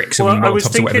bottles and bricks and Molotovs I was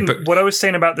thinking, or whatever? But what I was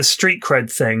saying about the street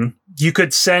cred thing, you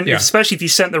could send, especially if you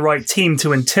sent the right team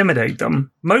to intimidate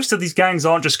them. Most of these gangs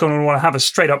aren't just going to want to have a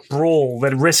straight up brawl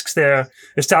that risks their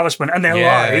establishment and their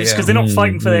lives, because they're not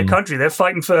fighting for their country. They're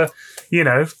fighting for,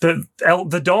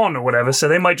 the Don or whatever. So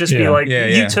they might just be like,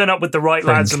 you turn up with the right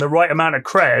lads and the right amount of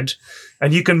cred,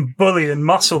 and you can bully and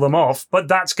muscle them off, but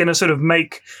that's going to sort of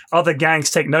make other gangs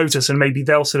take notice, and maybe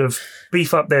they'll sort of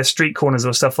beef up their street corners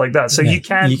or stuff like that. So you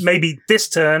can, maybe this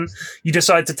turn, you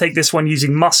decide to take this one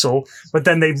using muscle, but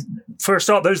then for a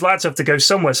start, those lads have to go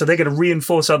somewhere, so they're going to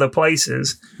reinforce other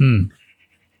places.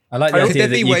 I like the idea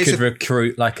that you could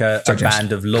recruit like a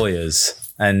band of lawyers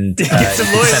and get some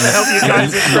lawyers to help you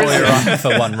guys lawyer up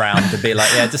for 1 round to be like,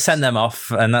 just send them off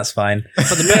and that's fine. But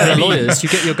the better the lawyers, you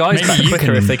get your guys back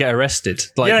quicker if they get arrested.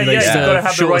 Like you've got to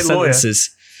have the right sentences.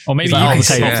 Or maybe you can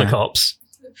take off the cops.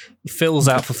 Phil's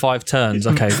out for 5 turns.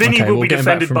 Okay, Vinny will we'll be get him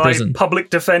back defended from by prison. Public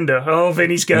defender. Oh,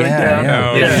 Vinny's going down.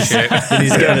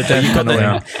 Vinny's going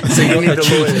down. So you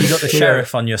got the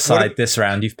sheriff on your side this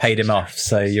round. You've paid him off,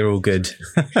 so you're all good.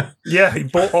 He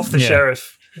bought off the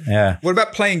sheriff. Yeah. What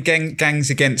about playing gangs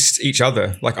against each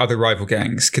other, like other rival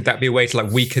gangs? Could that be a way to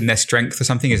like weaken their strength or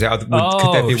something? Could there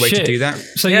be a way to do that?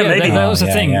 So maybe that was the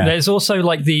thing. Yeah. There's also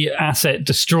like the asset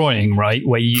destroying, right?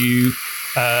 Where you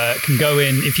can go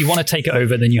in, if you want to take it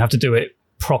over, then you have to do it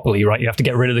properly, right? You have to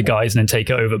get rid of the guys and then take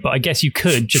it over. But I guess you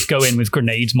could just go in with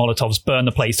grenades, Molotovs, burn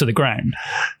the place to the ground.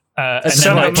 And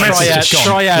then like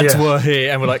triads were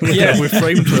here and we're like, we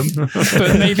framed them.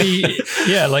 But maybe,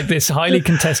 like this highly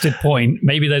contested point,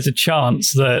 maybe there's a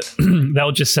chance that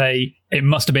they'll just say, it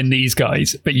must have been these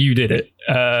guys, but you did it.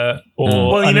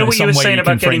 What you were saying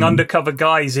about getting undercover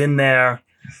guys in there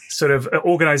sort of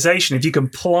organization. If you can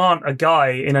plant a guy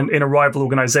in a rival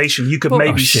organization, you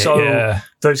could sow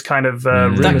those kind of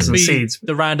rumors and seeds.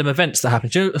 The random events that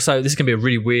happen. So this can be a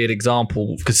really weird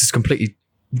example because it's completely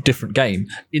different game.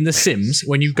 In The Sims,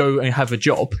 when you go and have a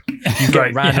job, you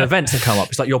get random events that come up.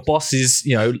 It's like your boss is,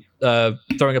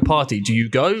 throwing a party. Do you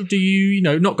go? Do you,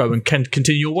 not go and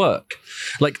continue your work?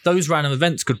 Like those random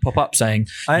events could pop up saying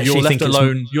you're left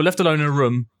alone in a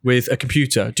room with a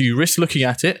computer. Do you risk looking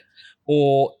at it,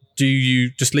 or do you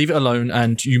just leave it alone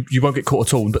and you won't get caught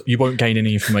at all, but you won't gain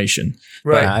any information?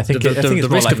 Right. I think the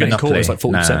risk of getting caught is like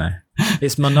 40%. No.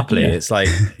 It's Monopoly. It's like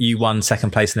you won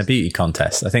second place in a beauty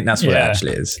contest. I think that's what it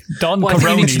actually is. Don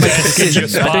Peroni gets your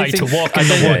spy to walk in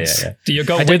the woods. Do you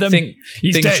go with him? I don't think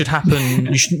things should happen.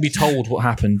 You shouldn't be told what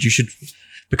happened. You should,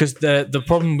 because the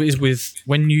problem is with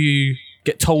when you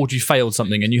get told you failed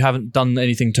something and you haven't done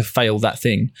anything to fail that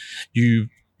thing, you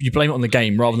blame it on the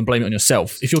game rather than blame it on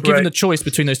yourself. If you're given the choice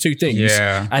between those two things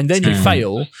and then you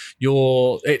fail,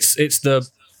 it's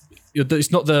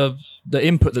not the the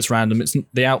input that's random. It's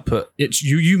the output. It's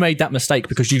you made that mistake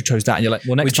because you chose that, and you're like,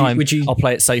 well, next time I'll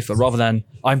play it safer rather than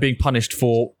I'm being punished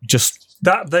for just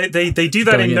that. They do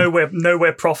that in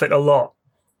Nowhere Profit a lot,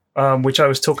 which I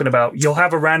was talking about. You'll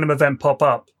have a random event pop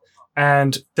up,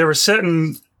 and there are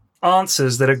certain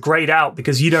answers that are grayed out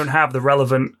because you don't have the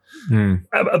relevant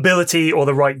ability or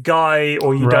the right guy,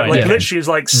 or you don't literally is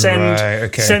like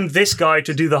send this guy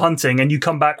to do the hunting and you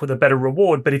come back with a better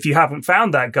reward, but if you haven't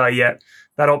found that guy yet,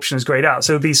 that option is grayed out.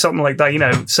 So it'd be something like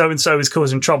that, so and so is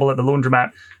causing trouble at the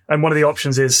laundromat and one of the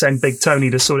options is send Big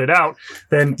Tony to sort it out,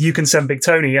 then you can send Big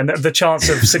Tony and the chance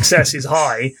of success is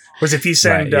high, whereas if you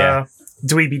send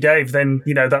Dweeby Dave, then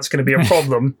that's going to be a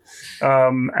problem,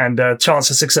 and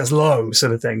chance of success low,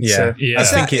 sort of thing. Is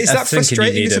that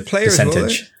frustrating as a player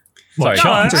percentage? As well?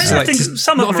 I think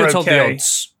some of them are okay.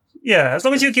 Yeah, as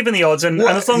long as you're given the odds, and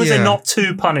as long as they're not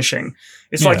too punishing,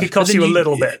 it's like it costs you a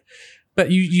little bit.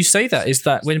 But you say that is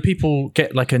that when people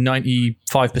get like a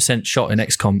 95% shot in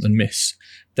XCOM and miss,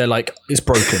 they're like, it's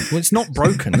broken. Well, it's not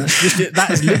broken. That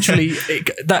is literally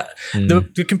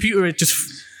the computer just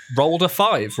rolled a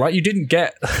 5, right? You didn't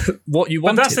get what you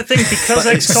wanted. But that's the thing, because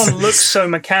XCOM looks so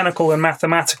mechanical and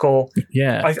mathematical.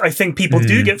 Yeah, I think people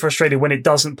do get frustrated when it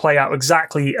doesn't play out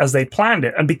exactly as they planned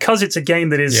it. And because it's a game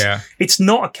that is, it's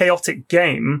not a chaotic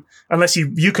game unless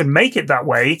you can make it that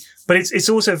way. But it's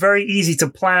also very easy to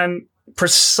plan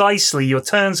precisely your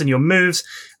turns and your moves.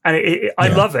 And I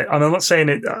love it. And I'm not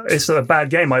saying it's a bad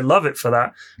game. I love it for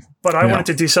that. But I wanted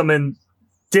to do something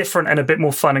different and a bit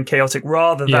more fun and chaotic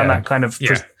rather than that kind of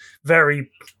very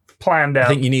planned out. I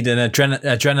think you need an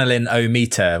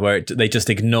adrenaline-o-meter where they just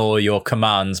ignore your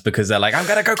commands because they're like, I'm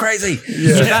going to go crazy.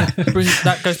 Yeah. So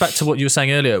that goes back to what you were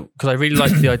saying earlier, because I really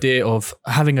like the idea of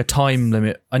having a time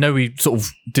limit. I know we sort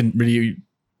of didn't really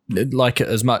like it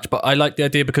as much, but I like the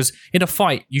idea because in a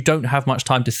fight you don't have much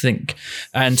time to think,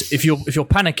 and if you're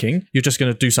panicking, you're just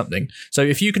going to do something. So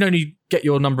if you can only get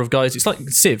your number of guys, it's like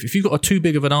Civ. If you've got too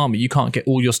big of an army, you can't get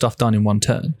all your stuff done in one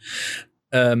turn.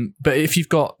 But if you've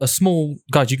got a small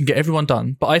guide, you can get everyone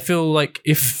done. But I feel like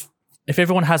if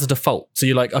everyone has a default, so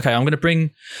you're like, okay, I'm going to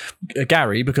bring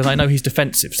Gary because I know he's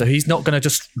defensive, so he's not going to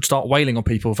just start wailing on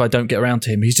people if I don't get around to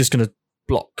him. He's just going to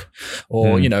block,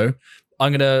 or I'm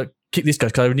going to kick these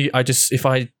guys because I just if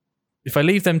I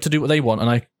leave them to do what they want and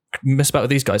I mess about with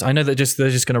these guys, I know that they're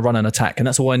just going to run an attack, and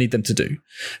that's all I need them to do.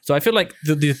 So I feel like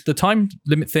the time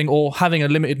limit thing, or having a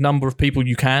limited number of people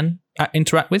you can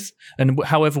interact with, and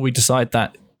however we decide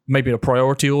that, maybe a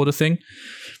priority order thing,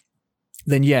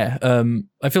 then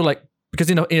I feel like, because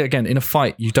in a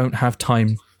fight you don't have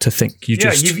time to think.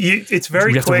 It's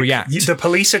very quick. Have to react. The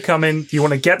police are coming. You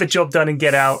want to get the job done and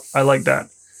get out. I like that.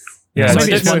 Yeah,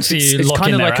 it's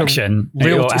kind of like action.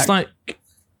 It's like,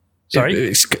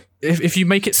 sorry. If you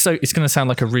make it so, it's going to sound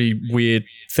like a really weird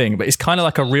thing, but it's kind of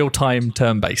like a real-time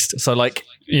turn-based. So like,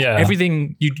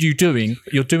 everything you're doing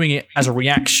it as a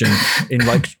reaction in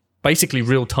like basically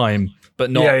real time,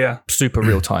 but not super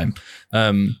real time. Well,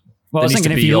 I was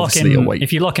thinking if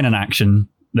you lock in an action,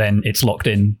 then it's locked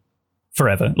in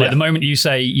forever. Like the moment you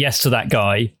say yes to that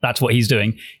guy, that's what he's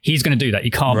doing. He's going to do that.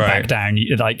 You can't back down.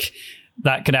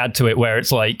 That could add to it where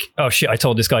it's like, oh shit, I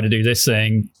told this guy to do this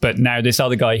thing, but now this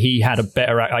other guy, he had a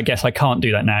better, I guess I can't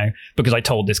do that now because I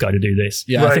told this guy to do this.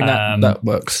 Yeah, I think that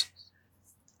works.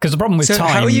 Because the problem with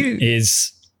time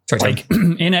is like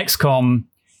in XCOM,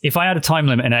 if I had a time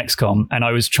limit in XCOM and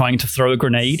I was trying to throw a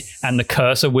grenade and the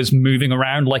cursor was moving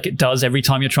around like it does every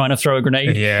time you're trying to throw a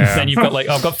grenade, then you've got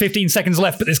I've got 15 seconds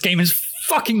left, but this game is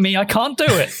fucking me, I can't do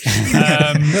it.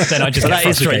 Then I just get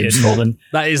frustrated more than...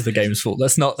 That is the game's fault.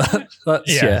 That's not...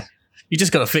 You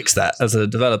just got to fix that as a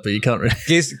developer. You can't really...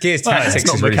 Gears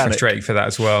Tactics is really frustrating for that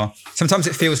as well. Sometimes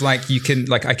it feels like you can...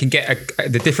 Like I can get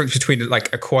the difference between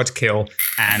like a quad kill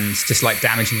and just like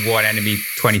damaging one enemy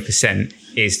 20%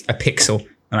 is a pixel.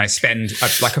 And I spend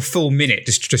like a full minute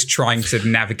just trying to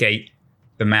navigate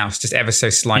the mouse just ever so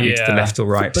slightly to the left or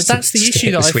right. But that's the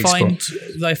issue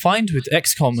that I find with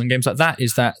XCOM and games like that,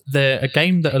 is that they're a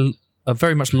game that are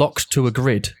very much locked to a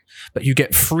grid, but you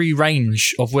get free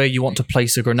range of where you want to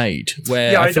place a grenade.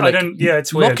 Where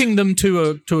it's weird. Locking them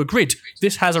to a grid.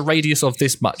 This has a radius of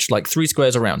this much, like 3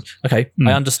 squares around. Okay,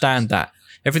 I understand that.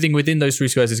 Everything within those 3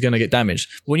 squares is going to get damaged.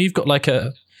 When you've got like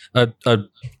a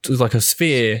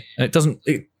sphere, and it doesn't.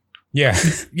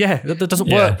 That doesn't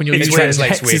work when you're using it.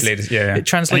 Translates weirdly. It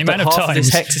translates like half of this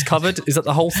hex is covered. Is that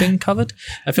the whole thing covered?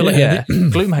 I feel like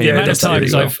Gloomhaven. The amount of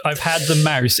times I've had the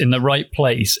mouse in the right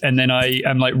place, and then I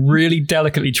am like really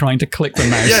delicately trying to click the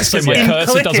mouse so my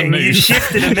cursor doesn't move. You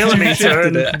shifted a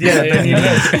millimeter.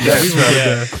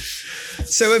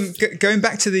 So going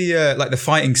back to the like the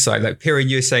fighting side, like Piran,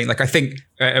 you were saying, like I think,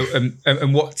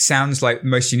 and what sounds like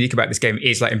most unique about this game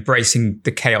is like embracing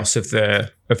the chaos of the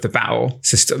battle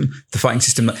system, the fighting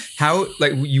system. How,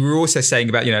 like you were also saying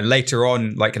about, you know, later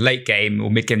on, like a late game or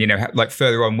mid game, you know, like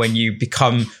further on when you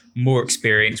become more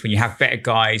experienced, when you have better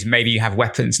guys, maybe you have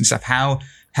weapons and stuff. How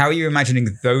are you imagining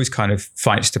those kind of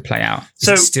fights to play out? Is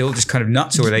it still just kind of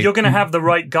nuts, or are they? You're going to have the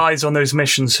right guys on those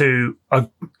missions who are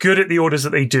good at the orders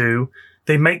that they do.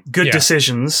 They make good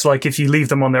decisions, like if you leave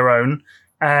them on their own,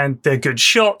 and they're good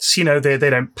shots. You know, they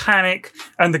don't panic,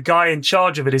 and the guy in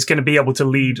charge of it is going to be able to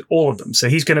lead all of them. So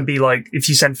he's going to be like, if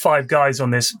you send 5 guys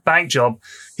on this bank job,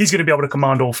 he's going to be able to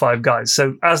command all 5 guys.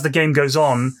 So as the game goes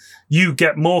on, you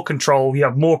get more control. You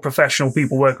have more professional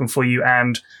people working for you,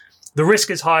 and the risk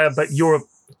is higher, but your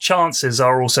chances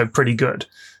are also pretty good.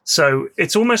 So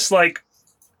it's almost like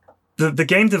the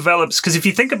game develops, because if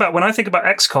you think about, when I think about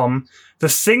XCOM, the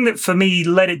thing that for me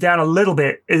let it down a little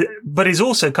bit, but is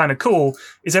also kind of cool,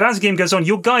 is that as the game goes on,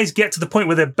 your guys get to the point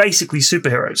where they're basically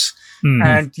superheroes. Mm-hmm.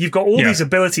 And you've got all these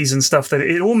abilities and stuff that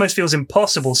it almost feels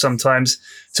impossible sometimes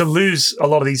to lose a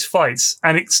lot of these fights.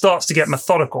 And it starts to get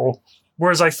methodical.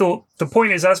 Whereas I thought the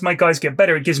point is, as my guys get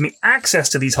better, it gives me access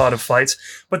to these harder fights,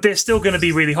 but they're still going to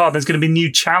be really hard. There's going to be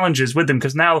new challenges with them,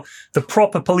 because now the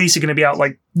proper police are going to be out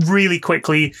like really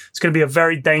quickly. It's going to be a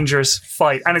very dangerous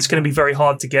fight, and it's going to be very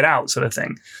hard to get out, sort of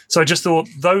thing. So I just thought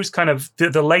those kind of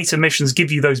the later missions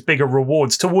give you those bigger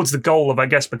rewards towards the goal of, I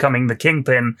guess, becoming the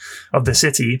kingpin of the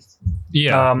city.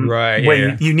 Yeah, right.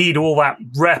 Where you need all that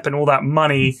rep and all that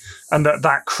money and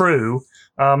that crew.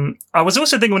 I was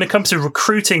also thinking when it comes to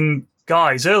recruiting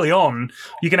guys early on,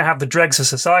 you're going to have the dregs of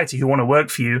society who want to work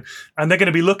for you, and they're going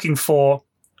to be looking for,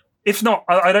 if not,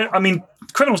 I mean,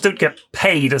 criminals don't get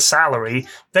paid a salary.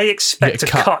 They expect a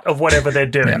cut of whatever they're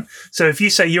doing. Yeah. So if you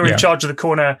say you're in charge of the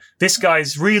corner, this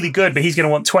guy's really good, but he's going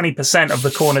to want 20% of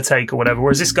the corner take or whatever,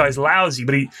 whereas this guy's lousy,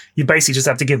 but you basically just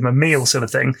have to give him a meal, sort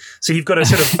of thing. So you've got to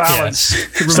sort of balance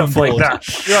stuff like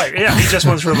that. Right, yeah, he just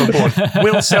wants room and board.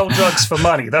 We'll sell drugs for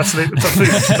money. That's for food.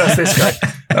 That's this guy.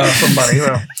 For money.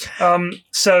 Well,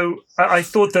 so I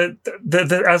thought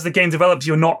that as the game develops,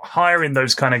 you're not hiring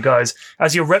those kind of guys.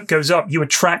 As your rep goes up, you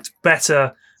attract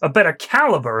a better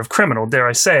caliber of criminal, dare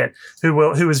I say it,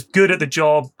 who is good at the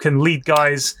job, can lead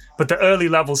guys. But the early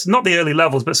levels, not the early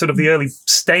levels, but sort of the early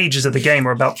stages of the game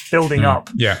are about building up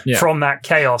from that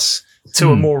chaos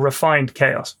to a more refined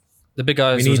chaos. The big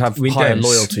guys would have higher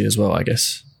loyalty as well, I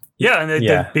guess. Yeah, and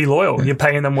they'd be loyal. Yeah. You're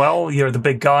paying them well. You're the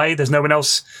big guy. There's no one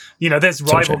else. You know, there's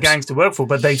rival gangs to work for,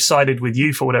 but they've sided with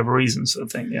you for whatever reason, sort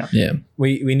of thing. Yeah. Yeah.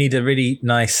 We need a really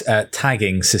nice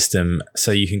tagging system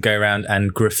so you can go around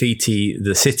and graffiti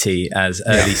the city as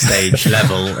early stage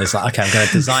level. It's like, okay, I'm going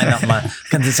to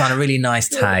design a really nice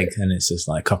tag, and it's just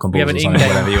like cock and balls or something,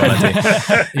 whatever you want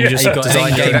to do. You just got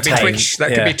design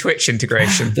that could be Twitch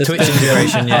integration. Twitch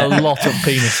integration, a lot of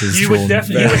penises. You would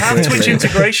definitely have Twitch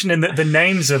integration in the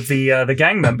names of the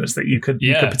gang members that you could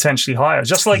potentially hire,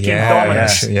 just like in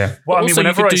Dominus. Well, I mean,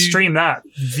 whenever I stream that,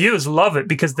 viewers love it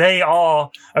because they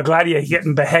are a gladiator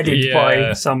getting beheaded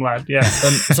by some lad. Yeah.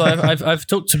 So I've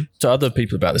talked to other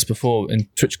people about this before in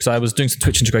Twitch, because I was doing some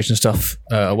Twitch integration stuff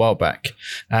a while back,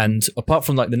 and apart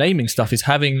from like the naming stuff, is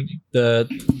having the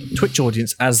Twitch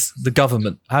audience as the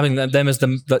government, having them as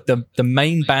the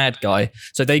main bad guy.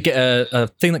 So they get a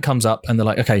thing that comes up, and they're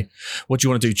like, okay, what do you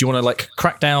want to do? Do you want to like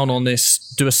crack down on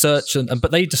this, do a search,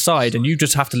 but they decide, and you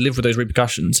just have to live with those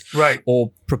repercussions, right?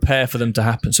 Or prepare for them to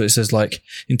happen. So it says like,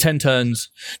 in 10 turns,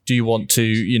 do you want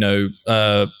to,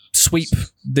 sweep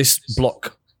this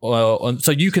block?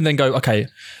 So you can then go, okay,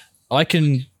 I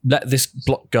can let this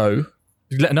block go,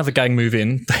 let another gang move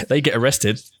in, they get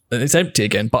arrested, and it's empty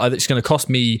again, but it's going to cost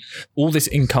me all this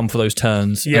income for those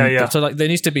turns. So like there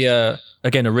needs to be a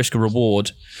risk and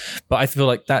reward, but I feel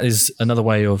like that is another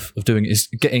way of doing it, is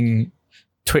getting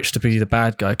Twitch to be the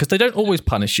bad guy, because they don't always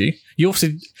punish you. You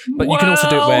obviously, but you can also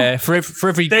do it where for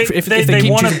every if they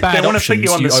keep choosing bad options, you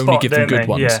only give them good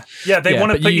ones. They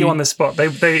want to put you on the spot.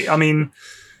 I mean,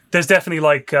 there's definitely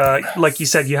like you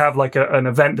said, you have like an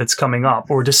event that's coming up,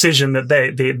 or a decision that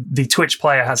the Twitch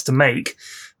player has to make.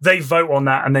 They vote on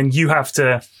that, and then you have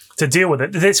to deal with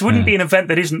it. This wouldn't be an event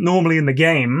that isn't normally in the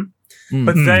game,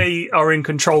 but they are in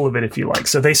control of it, if you like.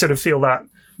 So they sort of feel that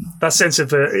sense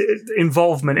of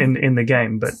involvement in the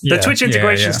game. But the Twitch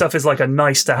integration stuff is like a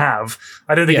nice to have.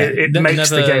 I don't think it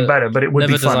makes the game better, but it would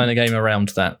be fun. Never design a game around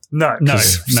that. No.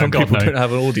 Some people don't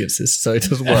have audiences, so it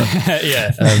doesn't work.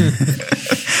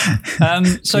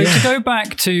 So to go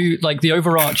back to like the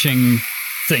overarching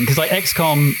thing because like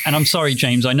XCOM, and I'm sorry,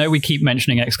 James, I know we keep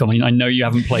mentioning XCOM, and I know you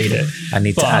haven't played it. I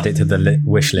need to add it to the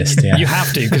wish list. Yeah, you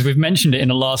have to because we've mentioned it in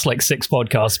the last like 6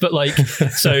 podcasts. But like,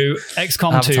 so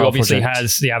XCOM 2 obviously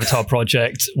has the Avatar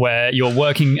project where you're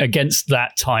working against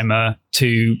that timer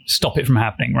to stop it from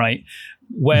happening, right?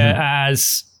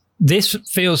 Whereas this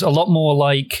feels a lot more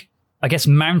like, I guess,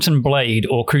 Mount & Blade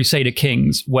or Crusader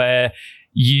Kings, where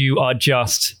you are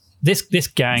just this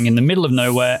gang in the middle of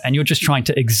nowhere, and you're just trying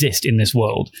to exist in this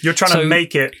world. You're trying to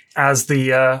make it as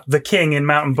the king in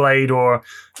Mount & Blade, or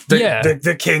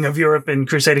the king of Europe in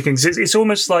Crusader Kings. It's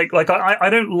almost like I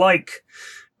don't like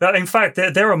that. In fact,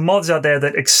 there are mods out there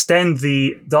that extend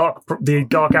the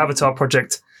Dark Avatar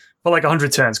project for like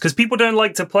 100 turns because people don't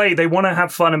like to play. They want to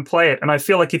have fun and play it. And I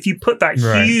feel like if you put that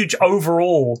huge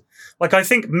overall, like I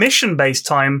think mission-based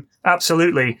time,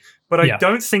 absolutely. But I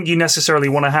don't think you necessarily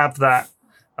want to have that,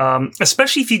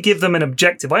 especially if you give them an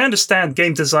objective. I understand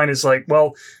game design is like,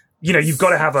 well, you know, you've got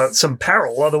to have some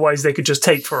peril. Otherwise, they could just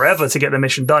take forever to get the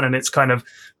mission done. And it's kind of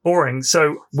boring.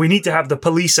 So we need to have the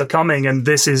police are coming and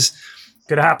this is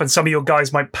going to happen. Some of your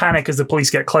guys might panic as the police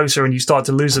get closer and you start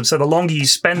to lose them. So the longer you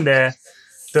spend there,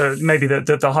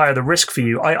 the higher the risk for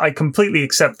you. I completely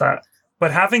accept that.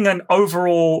 But having an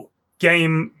overall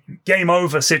game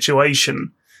over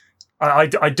situation,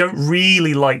 I don't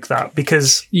really like that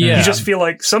because you just feel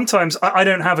like sometimes I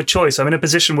don't have a choice. I'm in a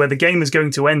position where the game is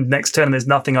going to end next turn and there's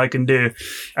nothing I can do.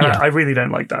 And I really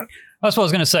don't like that. That's what I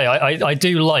was going to say. I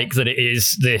do like that it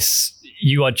is this,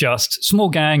 you are just small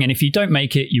gang, and if you don't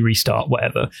make it, you restart,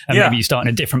 whatever. And maybe you start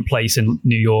in a different place in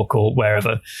New York or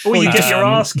wherever. Or you get your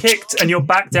ass kicked and you're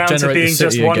back down to being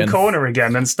just one corner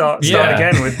again and start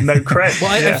again with no credit.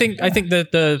 Well, I think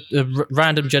the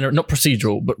random not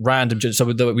procedural, but random. So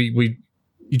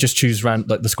you just choose like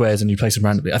the squares and you place them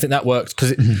randomly. I think that works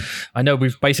because I know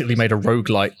we've basically made a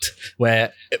roguelite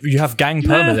where you have gang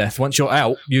permadeath. Once you're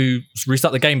out, you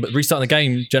restart the game, but restarting the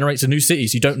game generates a new city,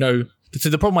 so you don't know. So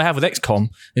the problem I have with XCOM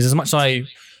is as much as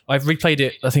I've replayed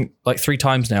it, I think like 3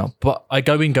 times now, but I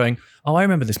go in going, oh, I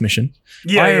remember this mission.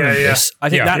 I remember this. I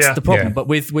think that's the problem. But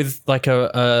with like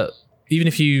even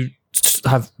if you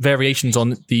have variations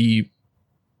on the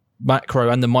macro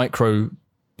and the micro,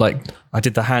 like I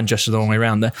did the hand gesture the wrong way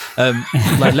around there,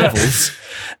 like levels,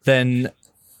 then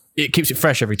it keeps it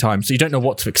fresh every time. So you don't know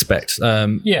what to expect.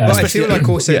 Well, I feel like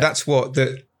also that's what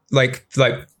like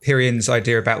Hirian's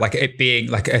idea about like it being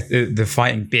like the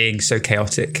fighting being so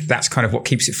chaotic. That's kind of what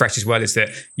keeps it fresh as well. Is that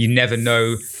you never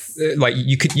know. Like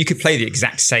you could play the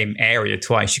exact same area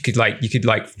twice. You could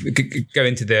go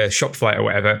into the shop fight or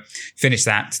whatever, finish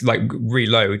that, like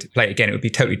reload, play it again. It would be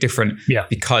totally different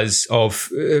because of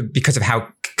how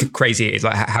crazy it is,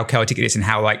 like how chaotic it is, and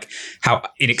how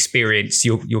inexperienced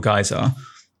your guys are.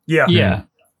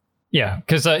 Yeah,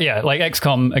 because like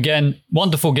XCOM, again,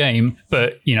 wonderful game,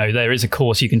 but you know there is a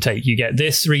course you can take. You get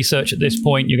this research at this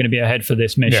point, you're going to be ahead for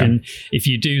this mission. If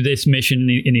you do this mission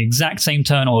in the exact same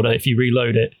turn order, if you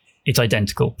reload it, it's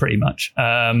identical pretty much.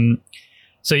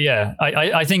 So yeah,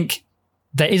 I think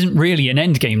there isn't really an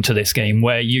end game to this game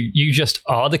where you just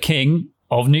are the king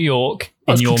of New York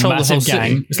in your massive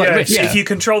gang. It's like if you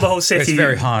control the whole city, it's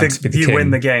very hard you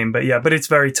win the game. But it's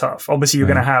very tough. Obviously, you're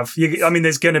going to have. You're going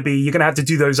to have to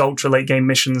do those ultra late game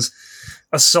missions,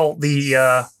 assault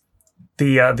the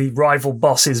rival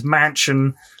boss's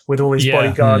mansion with all his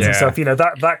bodyguards and stuff. You know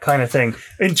that kind of thing.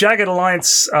 In Jagged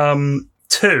Alliance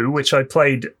 2, which I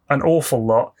played an awful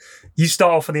lot, you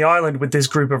start off on the island with this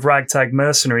group of ragtag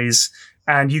mercenaries.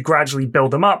 And you gradually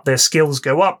build them up. Their skills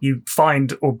go up. You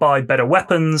find or buy better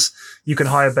weapons. You can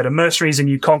hire better mercenaries, and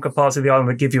you conquer parts of the island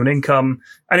that give you an income.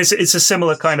 And it's a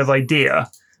similar kind of idea.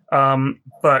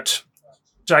 But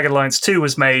Jagged Alliance 2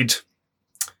 was made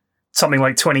something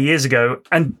like 20 years ago,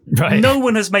 and no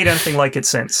one has made anything like it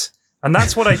since. And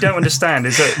that's what I don't understand.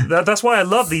 Is that's why I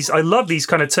love these. I love these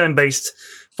kind of turn-based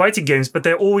fighting games, but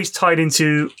they're always tied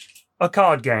into a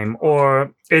card game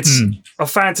or it's a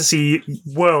fantasy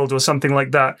world or something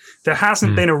like that. There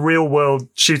hasn't been a real world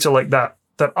shooter like that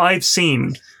I've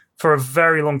seen for a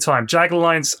very long time. Jagged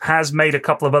Alliance has made a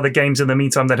couple of other games in the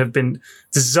meantime that have been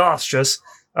disastrous.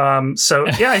 So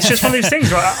yeah, it's just one of those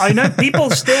things, right? I know people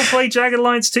still play Jagged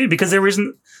Alliance too because there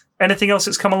isn't anything else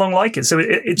that's come along like it. So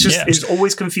it's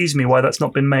always confused me why that's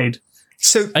not been made.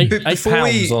 So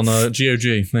 £8 on a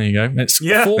GOG. There you go. It's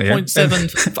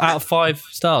 4.7 out of 5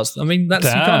 stars. I mean, you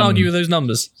can't argue with those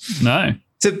numbers. No.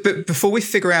 So, but before we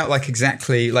figure out like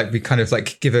exactly like we kind of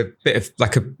like give a bit of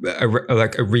like a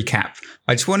recap,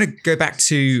 I just want to go back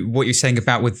to what you're saying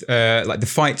about with like the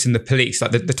fights and the police, like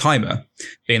the timer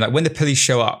being like when the police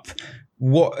show up.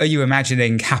 What are you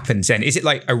imagining happens then? Is it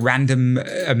like a random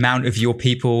amount of your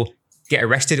people get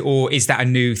arrested, or is that a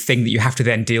new thing that you have to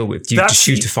then deal with? Do you just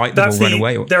choose to fight them or run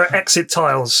away? Or? There are exit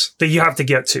tiles that you have to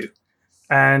get to.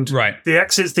 And the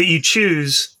exits that you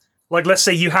choose, like let's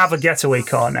say you have a getaway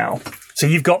car now. So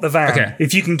you've got the van. Okay.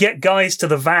 If you can get guys to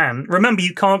the van, remember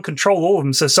you can't control all of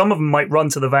them. So some of them might run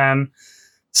to the van.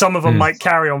 Some of them might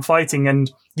carry on fighting, and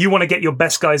you want to get your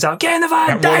best guys out. Get in the van,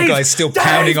 that Dave! One guy's still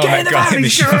pounding on that guy in the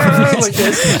shoe. Like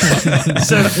this.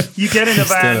 So you get in the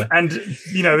van, and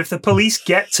if the police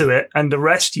get to it and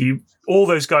arrest you, all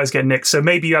those guys get nicked. So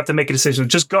maybe you have to make a decision.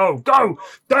 Just go,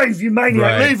 Dave! You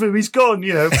maniac! Leave him. He's gone.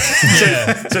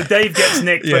 So Dave gets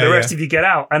nicked, but the rest of you get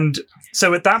out. And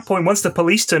so at that point, once the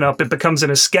police turn up, it becomes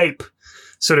an escape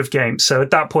sort of game. So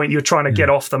at that point, you're trying to get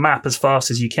off the map as fast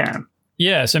as you can.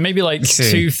 Yeah, so maybe like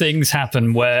two things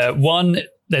happen where one,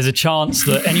 there's a chance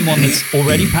that anyone that's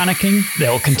already panicking,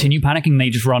 they'll continue panicking,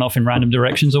 they just run off in random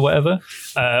directions or whatever.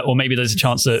 Or maybe there's a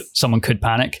chance that someone could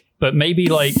panic. But maybe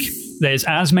like there's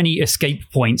as many escape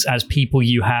points as people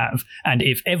you have. And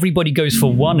if everybody goes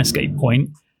for one escape point,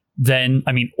 then,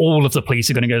 all of the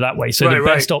police are going to go that way. So the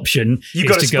best option is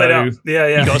to split go... Up. Yeah.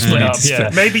 You got to split up,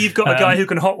 yeah. Maybe you've got a guy who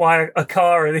can hotwire a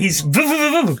car and he's trying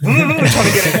to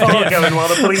get a car going while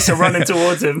the police are running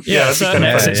towards him. Yeah, certain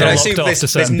exits are locked off to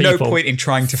certain people. There's no point in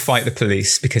trying to fight the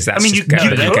police because that's you could,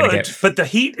 but the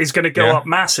heat is going to go up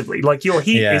massively. Like your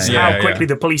heat is how quickly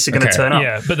the police are going to turn up.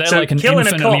 Yeah, but they're like an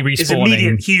infinitely respawning. Is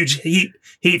immediate huge heat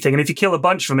thing. And if you kill a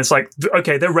bunch of them, it's like,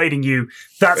 okay, they're raiding you.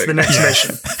 That's the next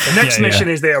mission. The next mission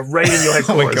is they are raiding your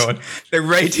headquarters. Oh my God. They're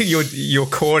raiding your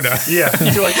corner. Yeah.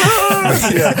 You're like, So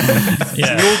you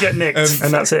all get nicked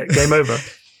and that's it. Game over.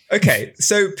 Okay.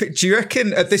 So do you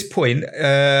reckon at this point,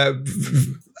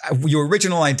 your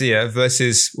original idea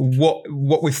versus what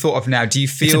we've thought of now, do you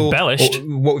feel it's embellished?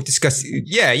 What we've discussed?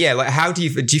 Yeah. Like, how do you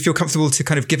feel comfortable to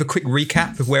kind of give a quick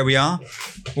recap of where we are,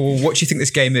 or what do you think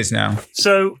this game is now?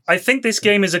 So I think this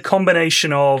game is a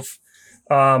combination of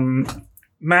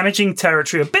managing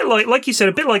territory, a bit like you said,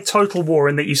 a bit like Total War,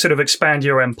 in that you sort of expand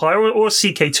your empire, or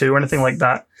CK2 or anything like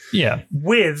that. Yeah,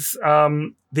 with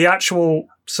the actual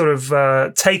sort of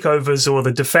takeovers or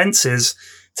the defenses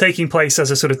taking place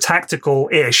as a sort of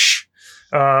tactical-ish,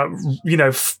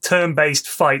 turn-based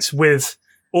fights with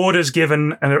orders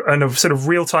given and a sort of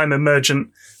real-time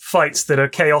emergent fights that are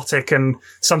chaotic and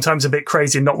sometimes a bit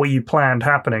crazy and not what you planned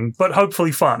happening, but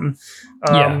hopefully fun.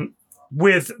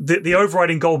 With the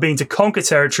overriding goal being to conquer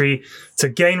territory, to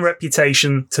gain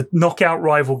reputation, to knock out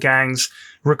rival gangs,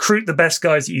 recruit the best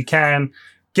guys that you can,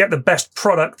 get the best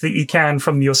product that you can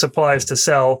from your suppliers to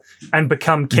sell, and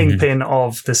become kingpin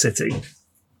of the city.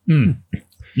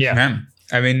 Yeah. Man.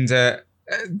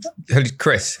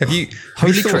 Chris, have you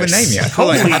Holy thought of a name yet?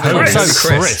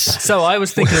 Chris. So I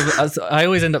was thinking of, I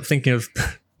always end up thinking of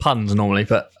puns normally,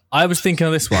 but I was thinking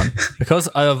of this one because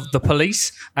of the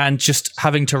police and just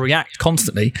having to react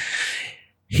constantly.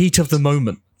 Heat of the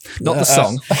moment, not the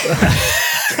song.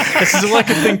 This is all I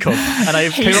could think of, and I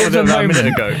came up with it about a minute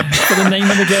ago. For the name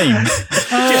of the game.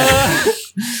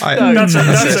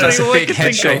 That's a big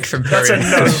head shake from Perry.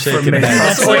 That's a no from me.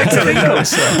 That's all I can think of.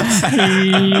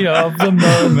 Heat of the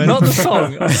moment. Not the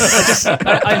song.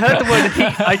 I heard the word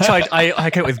heat. I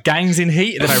came up with gangs in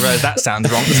heat, and then I realised that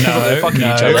sounds wrong.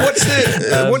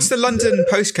 What's the London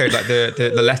postcode, like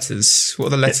the letters? What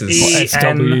are the letters?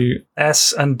 E-N,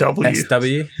 S and W.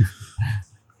 SW?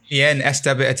 Yeah, and SW,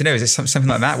 I don't know, is it something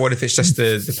like that? What if it's just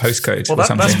the postcode or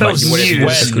something? That spells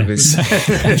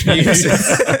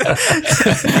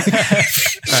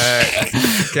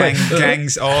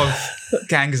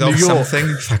gangs of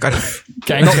something. Fuck, I don't.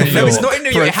 It's not in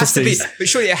New York. It has to be, but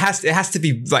surely it has to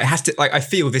be like I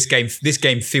feel this game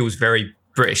feels very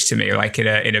British to me, like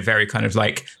in a very kind of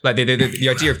like the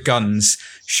idea of guns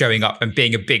showing up and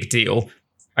being a big deal.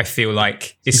 I feel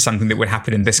like is something that would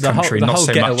happen in this country, the not whole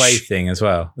so getaway much thing as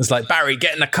well. It's like, Barry,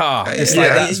 get in the car. It's like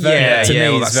that's very, to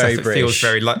me, it's very British. It feels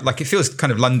very like it feels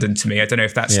kind of London to me. I don't know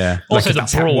if that's also the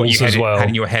brawls what you had as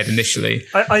in your head initially.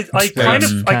 I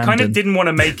kind of didn't want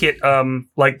to make it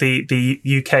like the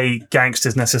UK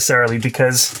gangsters necessarily,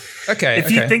 because if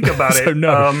you think about it,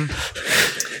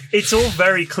 it's all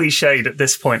very cliched at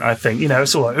this point, I think.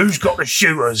 It's all like, who's got the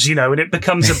shooters, and it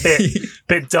becomes a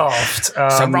bit daft.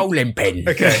 It's a rolling pin.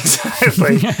 Okay,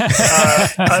 exactly.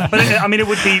 But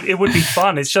it would be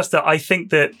fun. It's just that I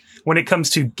think that when it comes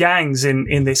to gangs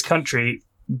in this country,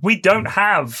 we don't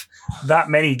have that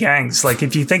many gangs. Like,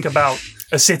 if you think about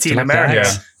a city in America,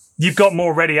 you've got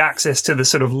more ready access to the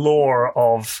sort of lore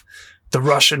of the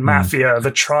Russian mafia,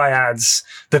 the triads,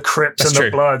 the Crips and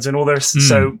the Bloods and all this.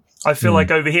 So I feel like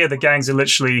over here, the gangs are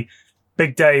literally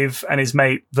Big Dave and his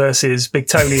mate versus Big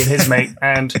Tony and his mate.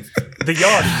 And the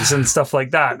yardies and stuff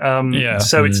like that.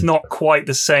 So it's not quite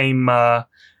the same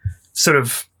sort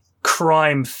of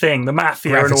crime thing, the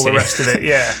mafia and all the rest of it.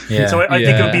 So I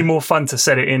think it would be more fun to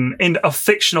set it in a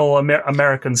fictional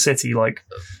American city, like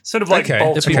sort of like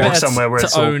Baltimore somewhere where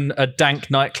it's own a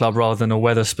dank nightclub rather than a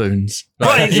Weatherspoons.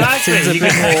 Right, exactly. Who's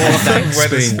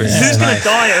going to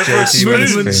die over a spoon?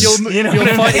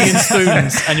 You're fighting in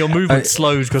spoons and your movement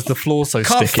slows because the floor's so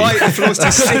sticky. Can't fight, the floor's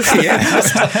too sticky.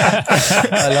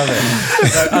 I love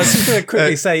it. I was just going to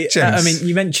quickly say, I mean,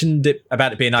 you mentioned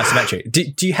about it being isometric.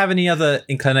 Do you have any other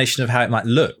inclination of how it might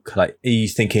look? Like, are you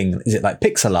thinking, is it like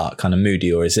pixel art kind of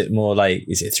moody, or is it more like,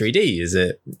 is it 3D? Is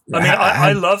it?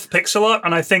 I love pixel art,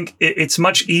 and I think it's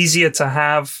much easier to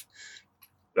have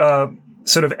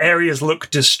sort of areas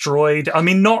look destroyed. I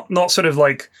mean, not sort of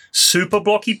like super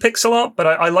blocky pixel art, but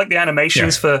I like the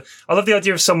animations I love the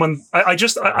idea of someone. I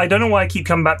don't know why I keep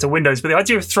coming back to Windows, but the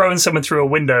idea of throwing someone through a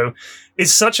window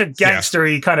is such a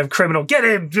gangstery kind of criminal. Get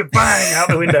him, bang, out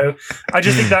the window. I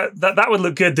just think that would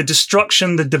look good. The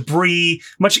destruction, the debris,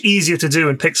 much easier to do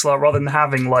in pixel art rather than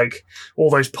having like all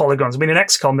those polygons. I mean, in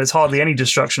XCOM, there's hardly any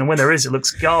destruction, and when there is, it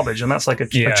looks garbage, and that's like a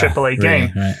AAA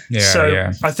game. Right.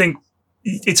 I think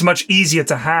it's much easier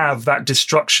to have that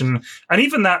destruction, and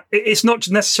even that it's not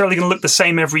necessarily going to look the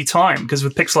same every time, because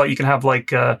with pixel art you can have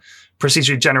like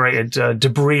procedurally generated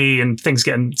debris and things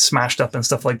getting smashed up and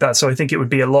stuff like that. So I think it would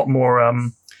be a lot more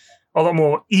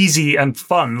easy and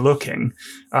fun looking,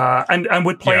 and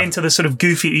would play into the sort of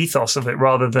goofy ethos of it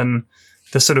rather than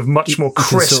the sort of much more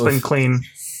crisp and clean.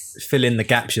 Fill in the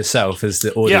gaps yourself as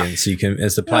the audience. You can,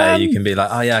 as the player, you can be like,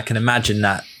 oh yeah, I can imagine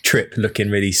that trip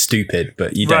looking really stupid,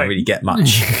 but you don't really get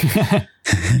much.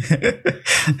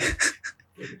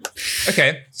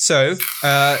 Okay, so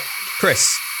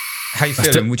Chris, how you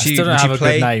feeling? Would you have a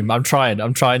good name? I'm trying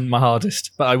my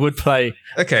hardest, but I would play.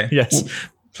 Okay, yes,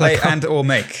 play and or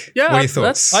make. Yeah, what are your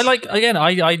thoughts? I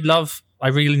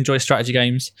really enjoy strategy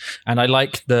games, and I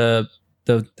like the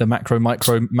macro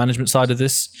micro management side of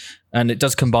this, and it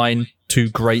does combine two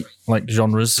great like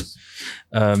genres.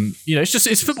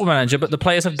 It's Football Manager, but the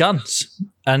players have guns,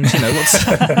 and it's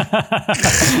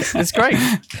great.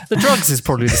 The drugs is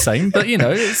probably the same, but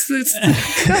it's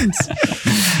guns.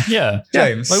 Yeah,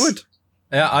 James, I would.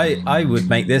 Yeah, I would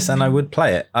make this and I would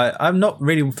play it. I'm not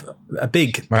really a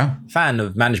big fan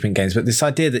of management games, but this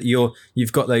idea that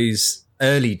you've got those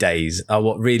early days are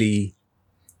what really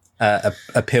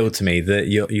appeal to me, that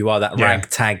you are that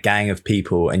ragtag gang of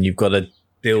people and you've got to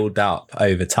build up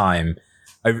over time.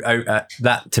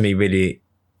 That to me really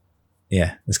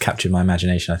has captured my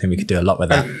imagination. I think we could do a lot with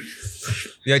that.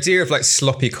 The idea of like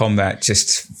sloppy combat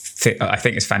I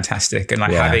think is fantastic, and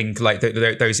like having like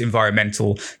those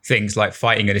environmental things like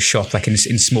fighting at a shop like in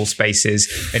small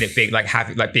spaces, and it being like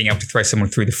being able to throw someone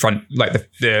through the front, like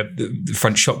the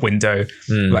front shop window,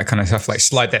 like kind of stuff, like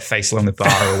slide their face along the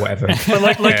bar or whatever. But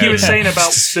like you were saying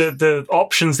about the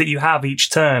options that you have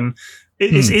each turn,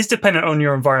 it is dependent on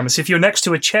your environment. So if you're next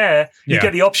to a chair, you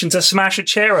get the option to smash a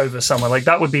chair over someone. Like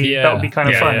that would be kind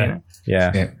of fun.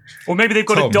 Yeah. Or maybe they've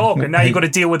got a dog and now you've got to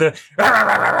deal with you've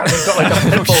got like a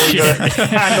pit bull, you've got to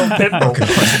handle pit bull.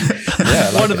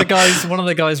 One of the guys'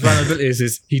 vulnerabilities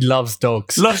is he loves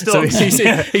dogs. So he's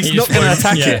not going to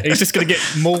attack it. He's just going to get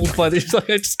mauled by this.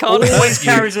 Like, I just can't. Always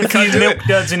carries a few milk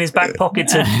duds in his back pocket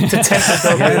to tempt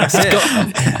the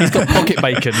dog. He's got pocket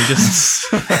bacon. He just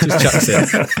chucks it.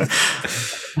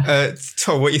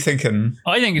 Tom, what are you thinking?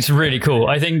 I think it's really cool.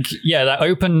 I think, that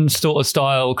open sort of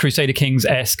style, Crusader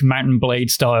Kings-esque, Mount &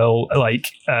 Blade style, like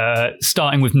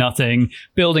starting with nothing,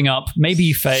 building up, maybe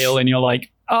you fail and you're like,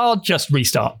 I'll just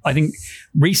restart. I think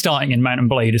restarting in Mount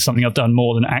 & Blade is something I've done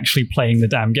more than actually playing the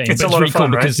damn game. It's but it's really cool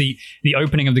fun, because the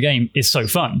opening of the game is so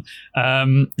fun. I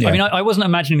mean, I wasn't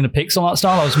imagining the pixel art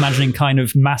style. I was imagining kind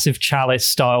of Massive Chalice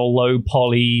style, low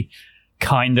poly,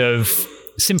 kind of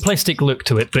simplistic look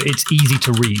to it, but it's easy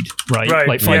to read, right?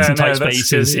 Like fights in tight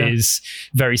spaces is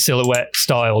very silhouette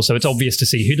style, so it's obvious to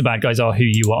see who the bad guys are, who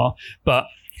you are, but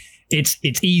it's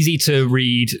easy to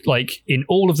read. Like in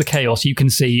all of the chaos, you can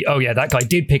see, oh yeah, that guy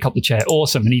did pick up the chair,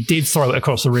 awesome, and he did throw it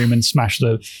across the room and smash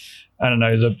the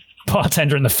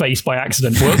bartender in the face by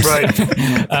accident. Whoops. Right.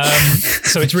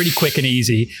 So it's really quick and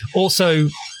easy. Also,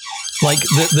 like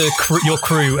your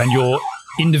crew and your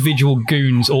individual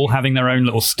goons all having their own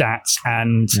little stats,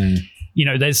 and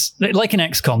there's like in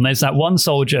XCOM, there's that one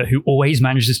soldier who always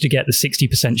manages to get the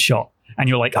 60% shot, and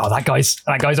you're like, oh, that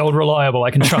guy's old reliable.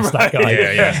 I can trust that guy.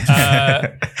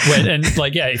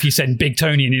 If you send Big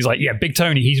Tony and he's like, yeah, Big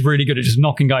Tony, he's really good at just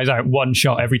knocking guys out one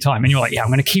shot every time. And you're like, yeah, I'm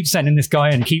going to keep sending this guy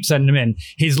and keep sending him in.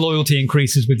 His loyalty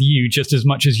increases with you just as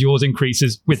much as yours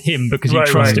increases with him because you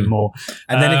trust him more.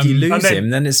 And then if you lose him,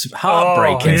 then it's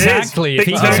heartbreaking. Exactly.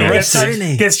 Big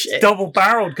Tony gets double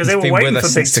barreled because they were waiting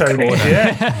for Big Tony.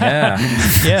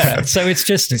 Yeah. So it's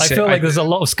just, I feel like there's a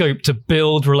lot of scope to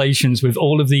build relations with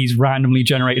all of these randomly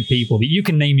generated people that you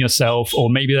can name yourself, or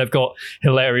maybe they've got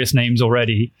hilarious names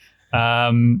already.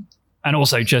 And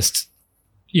also just,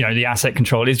 the asset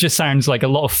control. It just sounds like a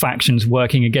lot of factions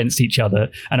working against each other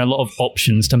and a lot of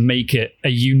options to make it a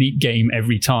unique game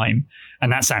every time.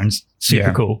 And that sounds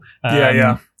super cool.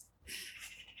 Yeah,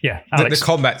 the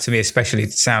combat to me especially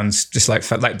sounds just like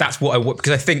that's what I want,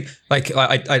 because I think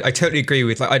I totally agree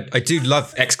with I do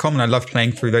love XCOM and I love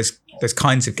playing through those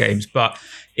kinds of games, but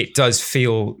it does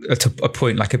feel to a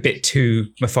point like a bit too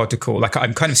methodical. Like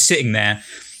I'm kind of sitting there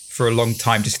for a long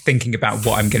time just thinking about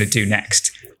what I'm going to do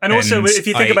next. And also, if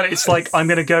you think about it, it's like I'm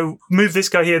going to go move this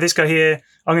guy here.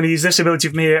 I'm going to use this ability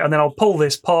from here, and then I'll pull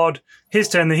this pod. His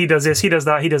turn, then he does this, he does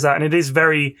that, and it is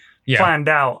very planned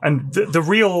out. And the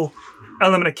real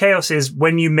element of chaos is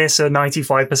when you miss a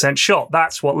 95% shot.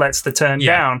 That's what lets the turn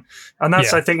down. And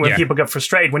that's, I think, when people get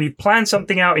frustrated. When you plan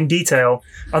something out in detail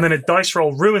and then a dice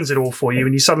roll ruins it all for you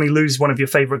and you suddenly lose one of your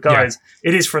favorite guys,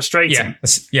 it is frustrating.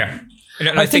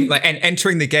 And I think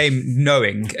entering the game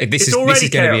knowing this is going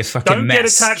to be a fucking mess. Don't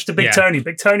get attached to Big Tony.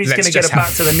 Big Tony's going to get a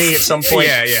bat to the knee at some point.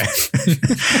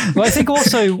 Well, I think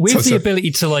also with the ability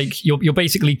to you're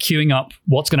basically queuing up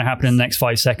what's going to happen in the next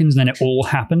 5 seconds, and then it all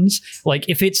happens. Like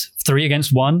if it's 3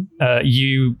 against 1,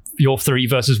 you're 3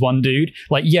 versus 1 dude.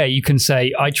 You can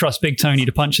say, I trust Big Tony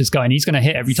to punch this guy, and he's going to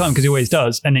hit every time because he always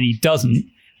does, and then he doesn't,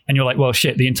 and you're like, well,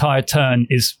 shit, the entire turn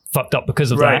is fucked up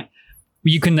because of that.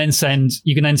 You can then say,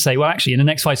 well, actually, in the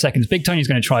next 5 seconds, Big Tony's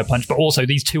going to try a punch, but also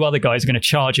these 2 other guys are going to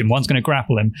charge him. One's going to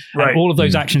grapple him. And all of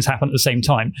those actions happen at the same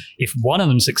time. If one of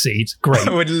them succeeds, great.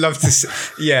 I would love to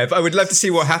see, but I would love to see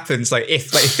what happens.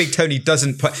 If Big Tony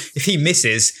doesn't if he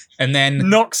misses and then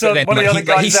knocks up one of the other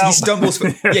guys out. He stumbles.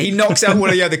 He knocks out one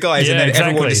of the other guys, and then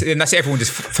everyone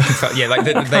just fucking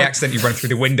they accidentally run through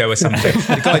the window or something.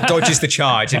 The guy dodges the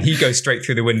charge and he goes straight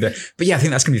through the window. But I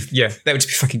think that's going to be that would just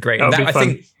be fucking great. And I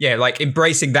think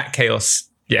embracing that chaos.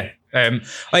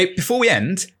 Before we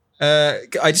end,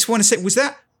 I just want to say, was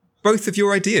that both of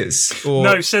your ideas? Or?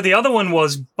 No, so the other one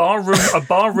was a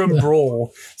barroom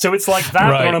brawl. So it's like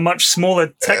that, but on a much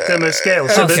smaller tech demo scale.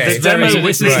 So the demo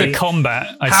was the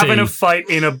combat. Having a fight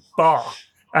in a bar.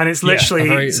 And it's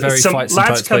literally some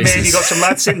lads come in, you got some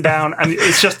lads sitting down, and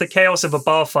it's just the chaos of a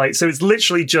bar fight. So it's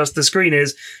literally just the screen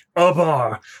is a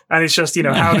bar, and it's just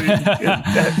how do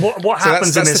what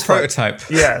happens in this the prototype?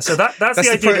 So that's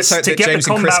the idea to get James the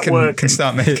combat work. Can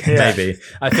start making. Maybe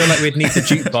I feel like we'd need the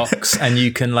jukebox, and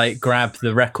you can grab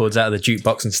the records out of the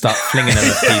jukebox and start flinging them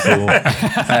at people.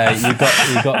 You've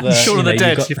got the Shaun of the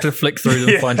Dead. You have to flick through them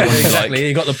and find one. Exactly.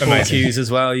 You've got the pool cues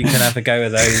as well. You can have a go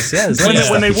at those.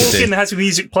 When they walk in, there has to be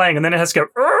music playing, and then it has to go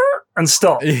and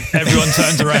stop. Everyone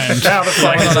turns around. Now the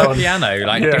fight is on. Piano,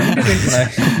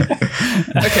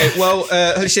 Okay, well,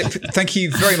 holy shit! Thank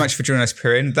you very much for joining us,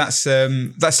 Piran. That's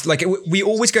we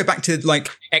always go back to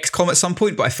XCOM at some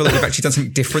point, but I feel like we've actually done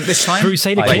something different this time.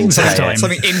 Crusader Kings this time.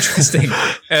 Something interesting.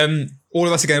 All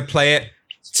of us are going to play it.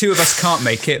 2 of us can't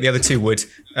make it; the other 2 would.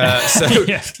 Thanks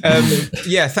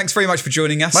very much for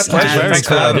joining us. My pleasure.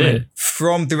 And,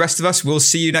 from the rest of us, we'll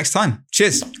see you next time.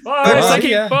 Cheers. Bye. Thank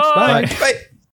you. Bye. Bye.